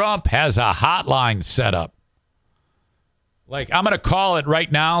Trump has a hotline set up. Like, I'm going to call it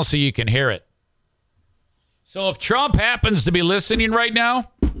right now so you can hear it. So if Trump happens to be listening right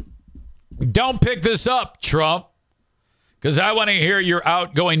now, don't pick this up, Trump, because I want to hear your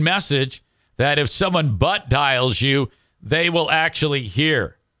outgoing message that if someone butt dials you, they will actually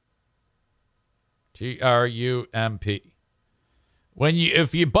hear. TRUMP.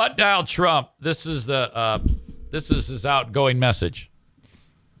 If you butt dial Trump, this is his outgoing message.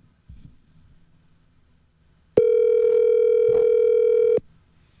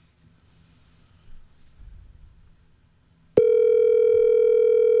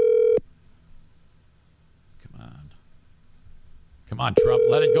 Come on, Trump.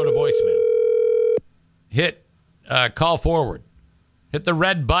 Let it go to voicemail. Hit call forward. Hit the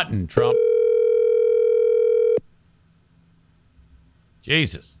red button, Trump.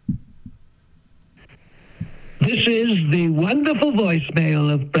 Jesus. This is the wonderful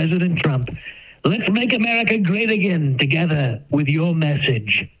voicemail of President Trump. Let's make America great again together with your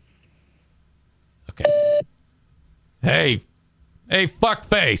message. Okay. Hey,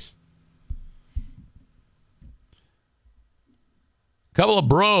 fuckface. A couple of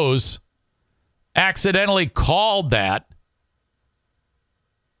bros accidentally called that.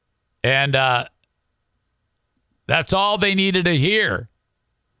 And that's all they needed to hear.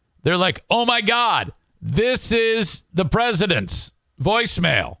 They're like, oh, my God. This is the president's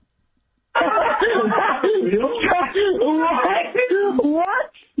voicemail.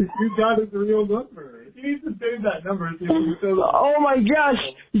 What? You got his real number. You need to save that number. Oh my gosh.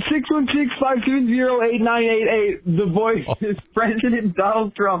 616-520-8988. The voice is President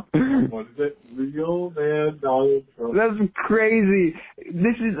Donald Trump. What is it? Real man Donald Trump. That's crazy.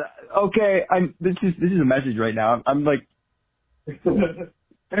 This is okay. This is a message right now. I'm like, hey,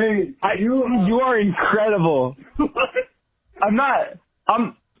 you are incredible. I'm not.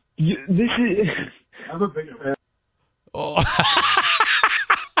 This is. I'm a big fan. Oh.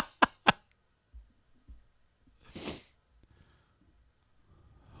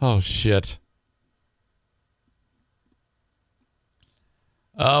 Oh, shit.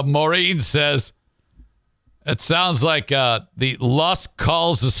 Maureen says, it sounds like the Lusk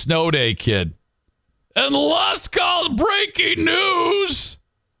calls the snow day kid. And Lusk calls breaking news.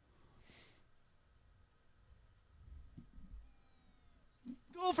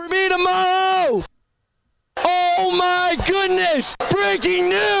 Go for me tomorrow. Oh, my goodness. Breaking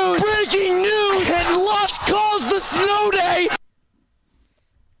news. Breaking news. And Lusk calls the snow day.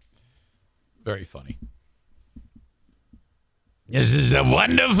 Very funny. This is a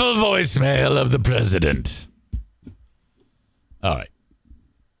wonderful voicemail of the president. All right.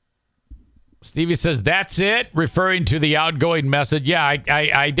 Stevie says, that's it, referring to the outgoing message. Yeah,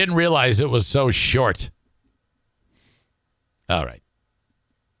 I didn't realize it was so short. All right.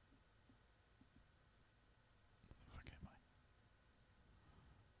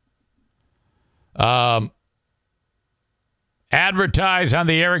 Advertise on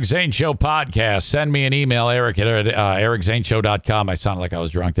the Eric Zane Show podcast. Send me an email, Eric at ericzaneshow.com. I sounded like I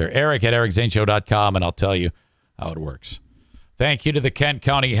was drunk there. Eric at ericzaneshow.com, and I'll tell you how it works. Thank you to the Kent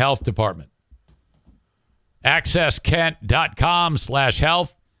County Health Department.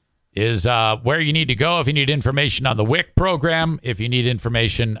 AccessKent.com/health is where you need to go if you need information on the WIC program, if you need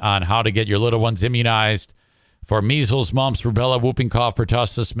information on how to get your little ones immunized for measles, mumps, rubella, whooping cough,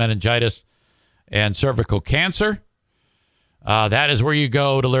 pertussis, meningitis, and cervical cancer. That is where you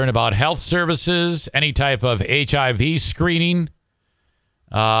go to learn about health services, any type of HIV screening,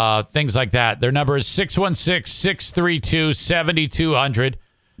 things like that. Their number is 616-632-7200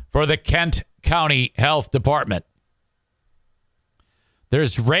 for the Kent County Health Department.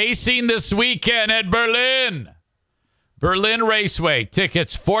 There's racing this weekend at Berlin. Berlin Raceway.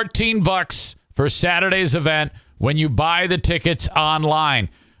 Tickets $14 for Saturday's event when you buy the tickets online.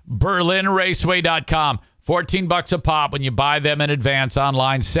 BerlinRaceway.com. $14 a pop when you buy them in advance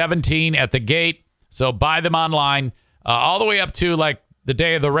online. $17 at the gate. So buy them online all the way up to like the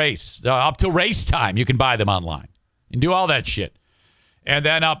day of the race. Up to race time, you can buy them online and do all that shit. And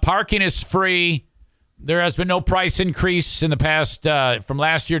then parking is free. There has been no price increase in the past from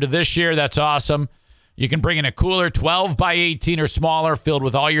last year to this year. That's awesome. You can bring in a cooler 12 by 18 or smaller filled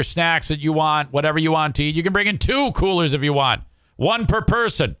with all your snacks that you want, whatever you want to eat. You can bring in 2 coolers if you want, 1 per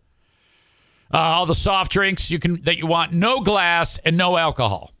person. All the soft drinks that you want, no glass and no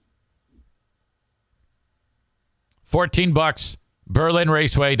alcohol. $14,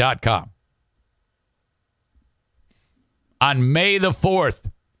 BerlinRaceway.com. On May the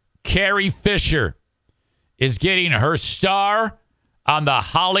 4th, Carrie Fisher is getting her star on the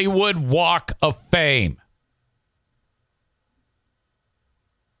Hollywood Walk of Fame.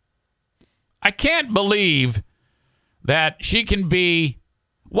 I can't believe that she can be...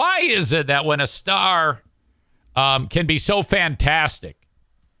 Why is it that when a star can be so fantastic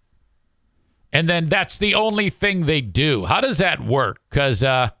and then that's the only thing they do? How does that work? Because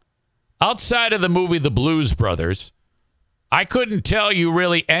outside of the movie The Blues Brothers, I couldn't tell you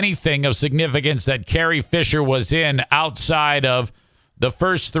really anything of significance that Carrie Fisher was in outside of the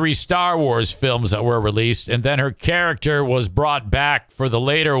first 3 Star Wars films that were released, and then her character was brought back for the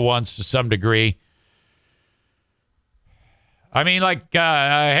later ones to some degree. I mean, like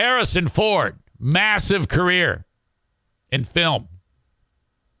Harrison Ford, massive career in film.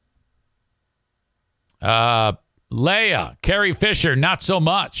 Leia, Carrie Fisher, not so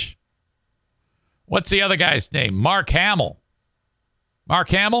much. What's the other guy's name? Mark Hamill. Mark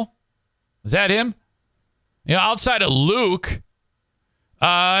Hamill? Is that him? You know, outside of Luke,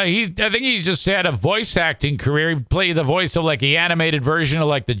 I think he just had a voice acting career. He played the voice of like the animated version of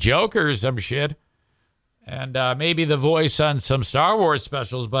like the Joker or some shit. And maybe the voice on some Star Wars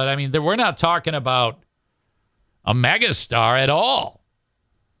specials. But, I mean, we're not talking about a megastar at all.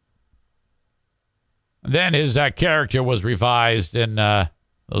 And then his character was revised in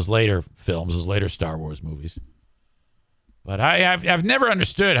those later films, those later Star Wars movies. But I've never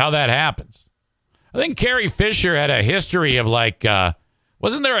understood how that happens. I think Carrie Fisher had a history of like,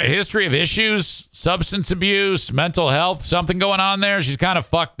 wasn't there a history of issues, substance abuse, mental health, something going on there? She's kind of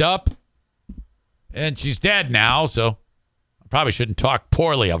fucked up. And she's dead now, so I probably shouldn't talk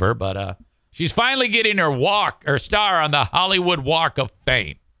poorly of her, but She's finally getting her star on the Hollywood Walk of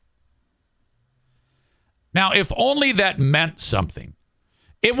Fame. Now, if only that meant something.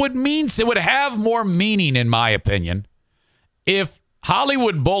 It would have more meaning, in my opinion, if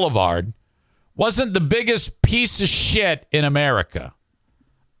Hollywood Boulevard wasn't the biggest piece of shit in America.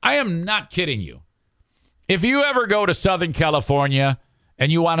 I am not kidding you. If you ever go to Southern California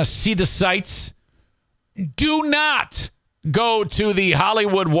and you want to see the sights, do not go to the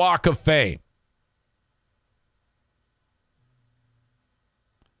Hollywood Walk of Fame.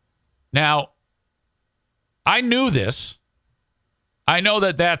 Now, I knew this. I know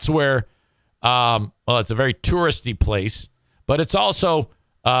that that's where, it's a very touristy place, but it's also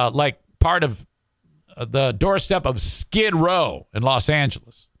like part of the doorstep of Skid Row in Los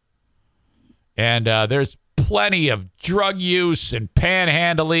Angeles. And there's plenty of drug use and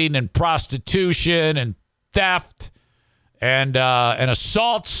panhandling and prostitution and theft and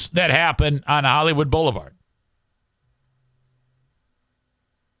assaults that happen on Hollywood Boulevard.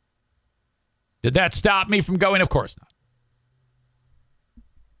 Did that stop me from going? Of course not.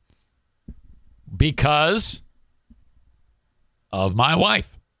 Because of my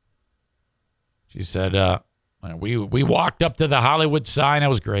wife. She said, we walked up to the Hollywood sign. That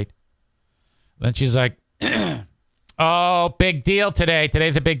was great. Then she's like, oh, big deal today.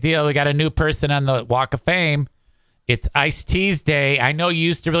 Today's a big deal. We got a new person on the Walk of Fame. It's Ice-T's day. I know you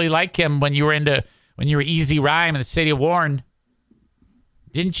used to really like him when you were Easy Rhyme in the city of Warren.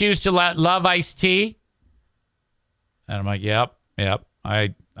 Didn't you used to love Ice-T? And I'm like, yep.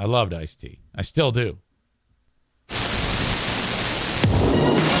 I loved Ice-T. I still do.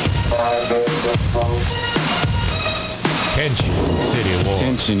 Tension in the city of Warren.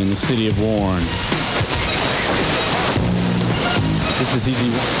 Tension in the city of Warren. This is Easy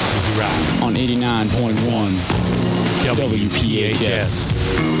Rhyme on 89.1 WPHS.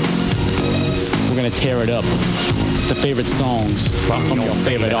 We're going to tear it up. The favorite songs from your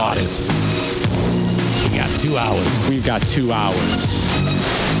favorite artists. We got 2 hours. We've got 2 hours.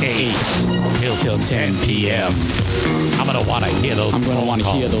 8 till 10 p.m. I'm going to want to hear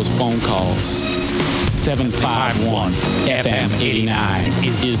those phone calls. 751 FM 89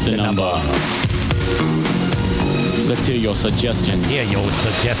 is the number. Let's hear your suggestions.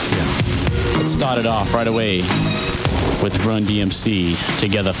 Let's start it off right away with Run DMC,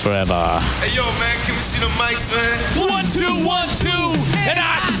 Together Forever. Hey, yo, man, can we see the mics, man? 1, 2, 1, 2, and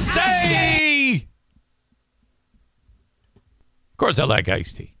I say... Of course, I like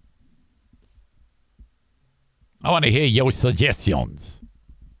Ice-T. I want to hear your suggestions.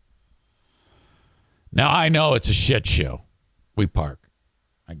 Now, I know it's a shit show. We park.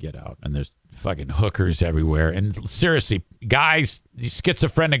 I get out, and there's fucking hookers everywhere. And seriously, guys, these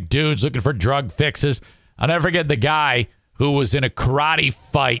schizophrenic dudes looking for drug fixes. I'll never forget the guy who was in a karate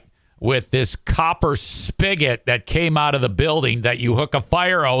fight with this copper spigot that came out of the building that you hook a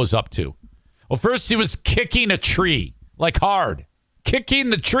fire hose up to. Well, first he was kicking a tree, like hard.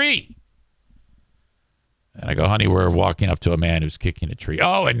 Kicking the tree. And I go, honey, we're walking up to a man who's kicking a tree.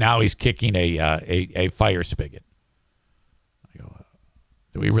 Oh, and now he's kicking a fire spigot. I go,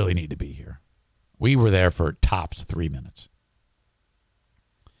 do we really need to be here? We were there for tops 3 minutes.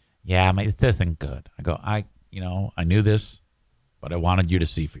 Yeah, I mean, this isn't good. I go, I knew this, but I wanted you to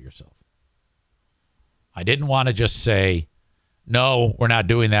see for yourself. I didn't want to just say, no, we're not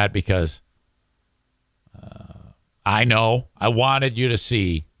doing that because I know. I wanted you to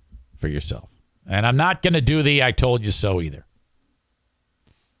see for yourself. And I'm not going to do the I told you so either.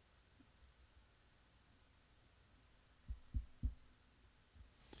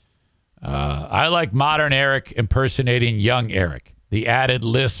 I like modern Eric impersonating young Eric. The added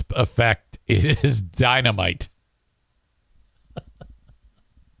lisp effect is dynamite.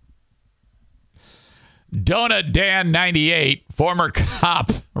 Donut Dan 98, former cop,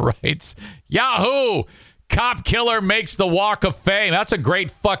 writes, Yahoo! Cop Killer makes the Walk of Fame. That's a great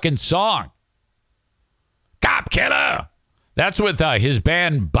fucking song. Cop Killer. That's with his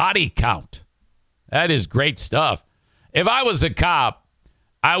band Body Count. That is great stuff. If I was a cop,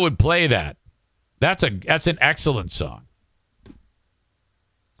 I would play that. That's an excellent song.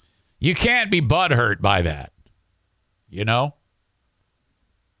 You can't be butthurt by that. You know?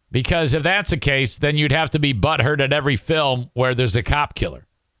 Because if that's the case, then you'd have to be butthurt at every film where there's a cop killer.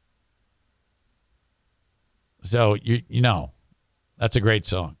 So, you know, that's a great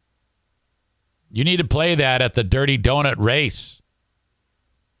song. You need to play that at the Dirty Donut race.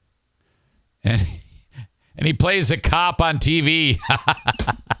 And he plays a cop on TV.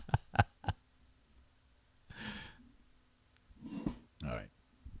 All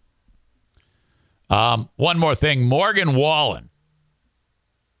right. One more thing. Morgan Wallen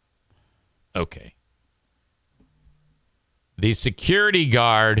Okay. The security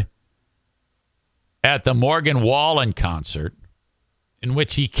guard at the Morgan Wallen concert, in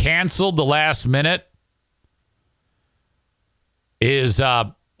which he canceled the last minute,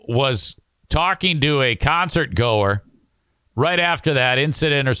 was talking to a concert goer right after that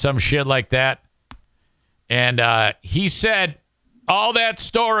incident or some shit like that. And he said all that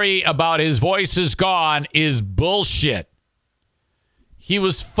story about his voice is gone is bullshit. He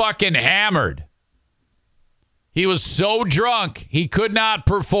was fucking hammered. He was so drunk he could not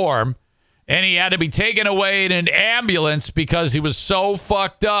perform, and he had to be taken away in an ambulance because he was so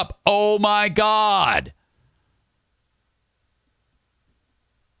fucked up. Oh my God.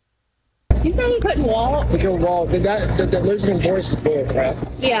 You said he couldn't walk? He couldn't walk. The losing his voice is bull crap.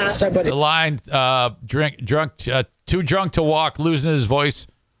 Yeah. The line, too drunk to walk, losing his voice,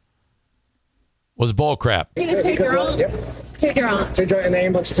 was bull crap. He was too drunk? Yep. Too drunk. Too drunk, and the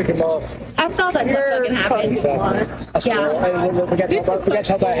ambulance took him off. I thought that fucking happened. Yeah. We got to talk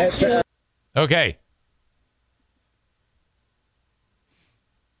about that headset. Okay.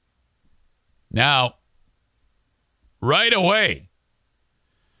 Now, right away,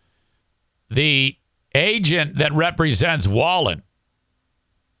 the agent that represents Wallen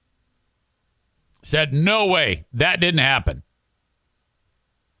said, no way, that didn't happen.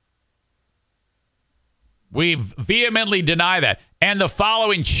 We vehemently deny that. And the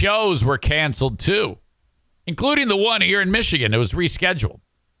following shows were canceled too, including the one here in Michigan. It was rescheduled.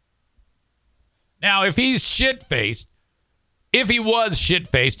 Now, if he's shit-faced, if he was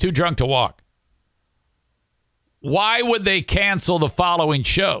shit-faced, too drunk to walk, why would they cancel the following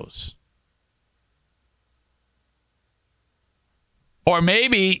shows? Or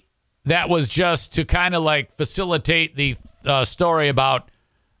maybe that was just to kind of like facilitate the story about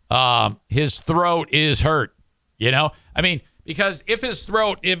his throat is hurt, you know? I mean, because if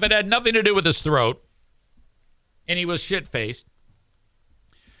it had nothing to do with his throat and he was shit-faced,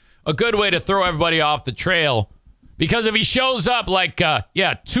 a good way to throw everybody off the trail, because if he shows up like,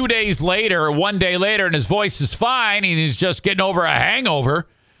 2 days later or 1 day later and his voice is fine and he's just getting over a hangover,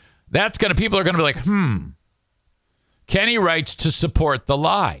 people are going to be like, Kenny writes to support the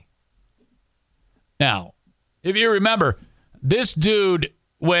lie. Now, if you remember, this dude,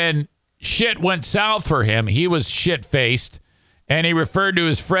 when shit went south for him, he was shit-faced, and he referred to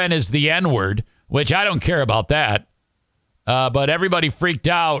his friend as the N-word, which I don't care about that. But everybody freaked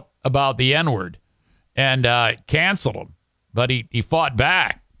out about the N-word and canceled him. But he fought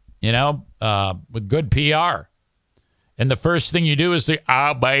back, with good PR. And the first thing you do is say,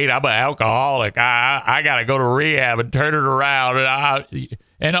 oh, mate, I'm an alcoholic. I got to go to rehab and turn it around.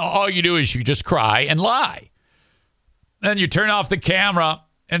 And all you do is you just cry and lie. Then you turn off the camera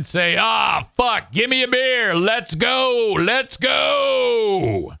and say, fuck, give me a beer. Let's go. Let's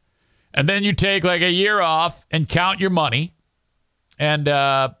go. And then you take like a year off and count your money and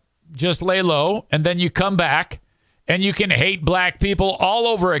just lay low. And then you come back and you can hate black people all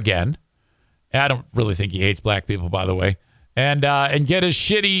over again. I don't really think he hates black people, by the way. And get as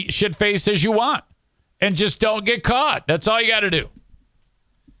shit face as you want. And just don't get caught. That's all you got to do.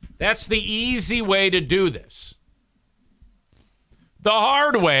 That's the easy way to do this. The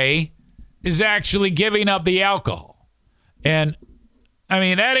hard way is actually giving up the alcohol. And, I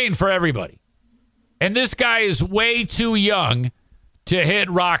mean, that ain't for everybody. And this guy is way too young to hit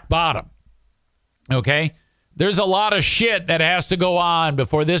rock bottom. Okay? There's a lot of shit that has to go on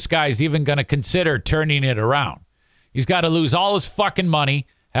before this guy's even going to consider turning it around. He's got to lose all his fucking money,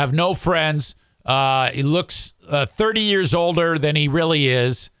 have no friends. He looks 30 years older than he really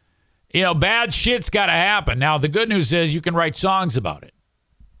is. Bad shit's got to happen. Now, the good news is you can write songs about it.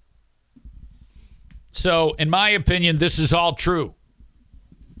 So, in my opinion, this is all true.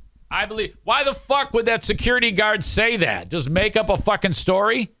 I believe. Why the fuck would that security guard say that? Just make up a fucking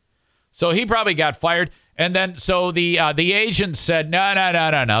story? So he probably got fired. And then, so the agent said, no,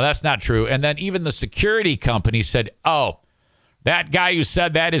 that's not true. And then even the security company said, oh, that guy who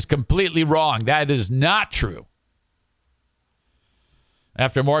said that is completely wrong. That is not true.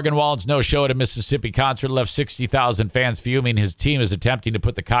 After Morgan Wallen's no-show at a Mississippi concert left 60,000 fans fuming, his team is attempting to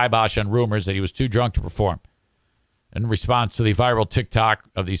put the kibosh on rumors that he was too drunk to perform. In response to the viral TikTok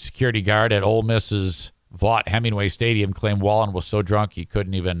of the security guard at Ole Miss's Vaught Hemingway Stadium claimed Wallen was so drunk he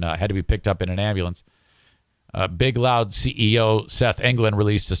couldn't even, had to be picked up in an ambulance. Big Loud CEO Seth Englund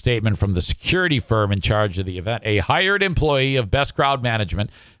released a statement from the security firm in charge of the event. A hired employee of Best Crowd Management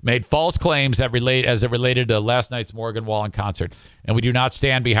made false claims that as it related to last night's Morgan Wallen concert, and we do not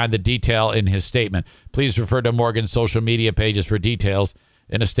stand behind the detail in his statement. Please refer to Morgan's social media pages for details.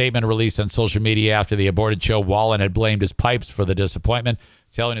 In a statement released on social media after the aborted show, Wallen had blamed his pipes for the disappointment.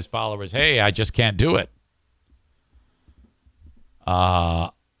 telling his followers, hey, I just can't do it.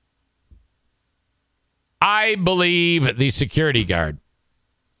 I believe the security guard.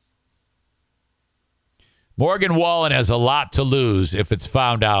 Morgan Wallen has a lot to lose if it's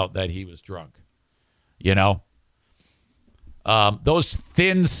found out that he was drunk. You know? Those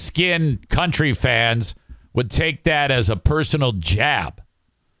thin-skinned country fans would take that as a personal jab.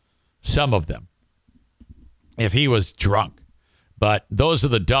 Some of them. If he was drunk. But those are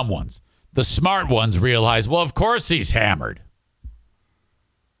the dumb ones. The smart ones realize, well, of course he's hammered.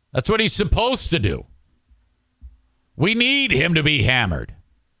 That's what he's supposed to do. We need him to be hammered.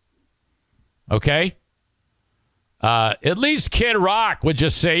 Okay? At least Kid Rock would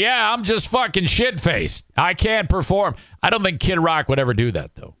just say, yeah, I'm just fucking shit-faced. I can't perform. I don't think Kid Rock would ever do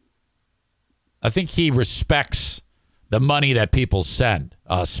that, though. I think he respects the money that people spend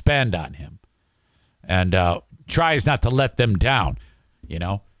on him. And tries not to let them down, you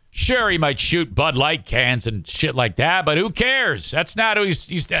know? Sure, he might shoot Bud Light cans and shit like that, but who cares? That's not who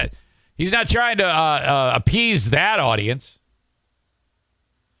he's not trying to appease that audience.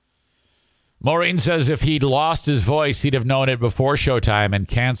 Maureen says if he'd lost his voice, he'd have known it before showtime and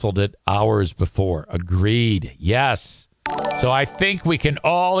canceled it hours before. Agreed. Yes. So I think we can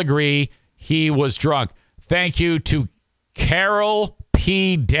all agree he was drunk. Thank you to Carol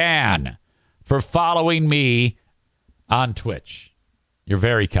P. Dan for following me on Twitch. You're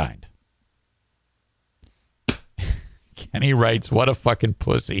very kind. Kenny writes, what a fucking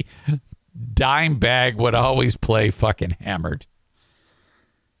pussy. Dimebag would always play fucking hammered.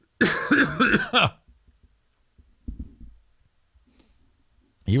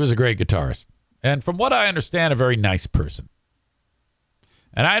 He was a great guitarist. And from what I understand, a very nice person.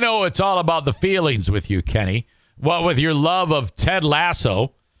 And I know it's all about the feelings with you, Kenny. What with your love of Ted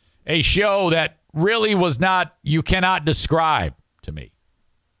Lasso, a show that really was not, you cannot describe to me.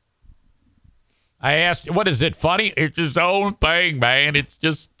 I asked, what is it, funny? It's his own thing, man.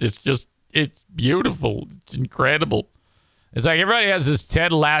 It's beautiful. It's incredible. It's like everybody has this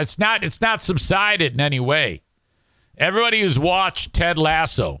Ted Lasso. It's not subsided in any way. Everybody who's watched Ted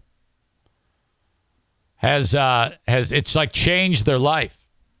Lasso has it's like changed their life.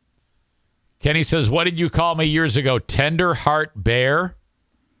 Kenny says, what did you call me years ago? Tender Heart Bear?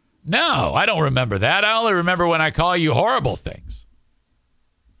 No, I don't remember that. I only remember when I call you horrible things.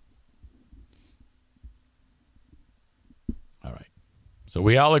 All right. So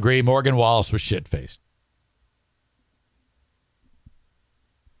we all agree Morgan Wallace was shit-faced.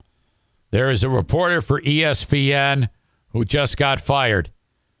 There is a reporter for ESPN who just got fired.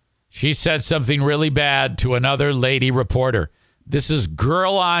 She said something really bad to another lady reporter. This is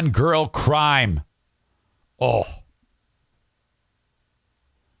girl-on-girl crime. Oh.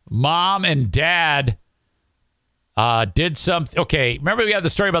 Mom and dad did something. Okay, remember we had the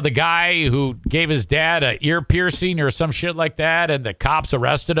story about the guy who gave his dad an ear piercing or some shit like that, and the cops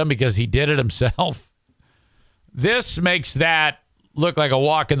arrested him because he did it himself? This makes that look like a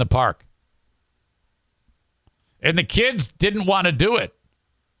walk in the park. And the kids didn't want to do it.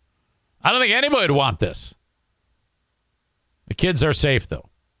 I don't think anybody would want this. The kids are safe, though.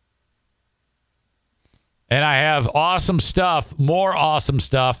 And I have awesome stuff, more awesome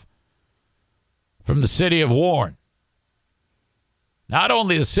stuff from the city of Warren. Not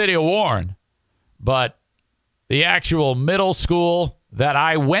only the city of Warren, but the actual middle school that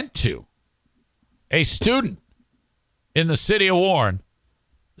I went to. A student in the city of Warren,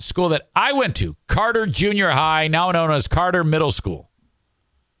 the school that I went to, Carter Junior High, now known as Carter Middle School,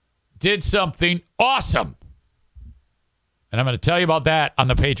 did something awesome. And I'm going to tell you about that on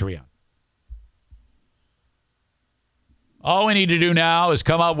the Patreon. All we need to do now is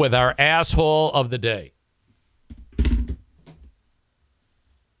come up with our asshole of the day.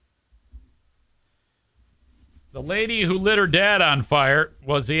 The lady who lit her dad on fire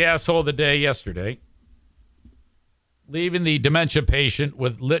was the asshole of the day yesterday, leaving the dementia patient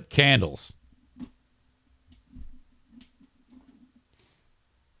with lit candles.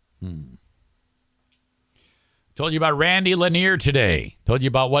 Told you about Randy Lanier today. Told you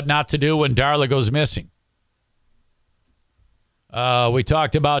about what not to do when Darla goes missing. We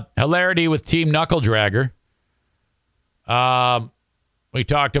talked about hilarity with Team Knuckle Dragger. We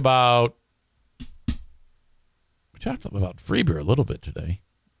talked about Freeber a little bit today.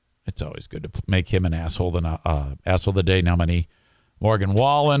 It's always good to make him an asshole of the day nominee. Morgan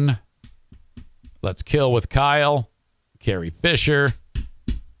Wallen. Let's Kill with Kyle. Carrie Fisher.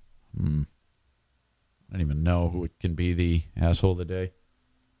 I don't even know who it can be the asshole of the day.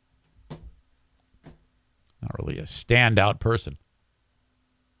 Not really a standout person.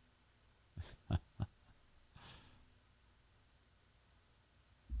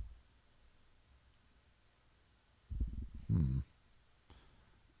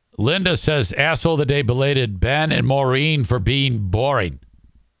 Linda says, asshole of the day belated Ben and Maureen for being boring.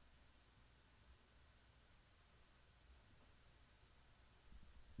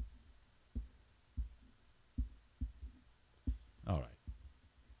 All right.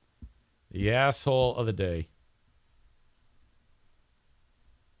 The asshole of the day.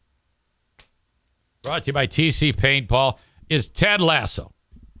 Brought to you by TC Paintball is Ted Lasso.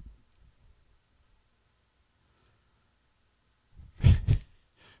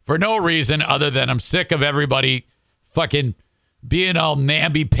 For no reason other than I'm sick of everybody fucking being all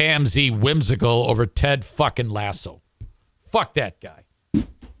namby-pamsy whimsical over Ted fucking Lasso. Fuck that guy.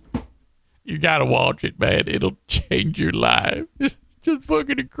 You gotta watch it, man. It'll change your life. It's just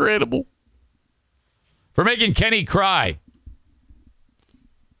fucking incredible. For making Kenny cry.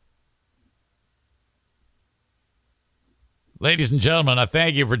 Ladies and gentlemen, I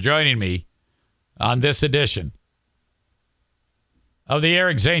thank you for joining me on this edition of the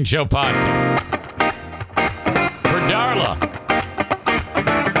Eric Zane Show podcast. For Darla,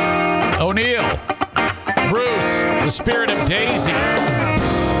 O'Neill, Bruce, the spirit of Daisy,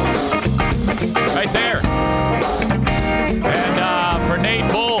 right there. And for Nate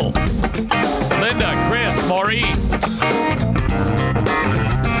Bull, Linda, Chris, Maureen,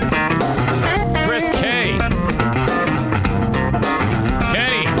 Chris K,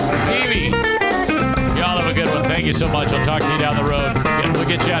 Kenny, Stevie. Y'all have a good one. Thank you so much. I'll talk to you down the road. We'll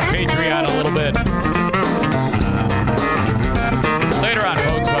get you on Patreon in a little bit.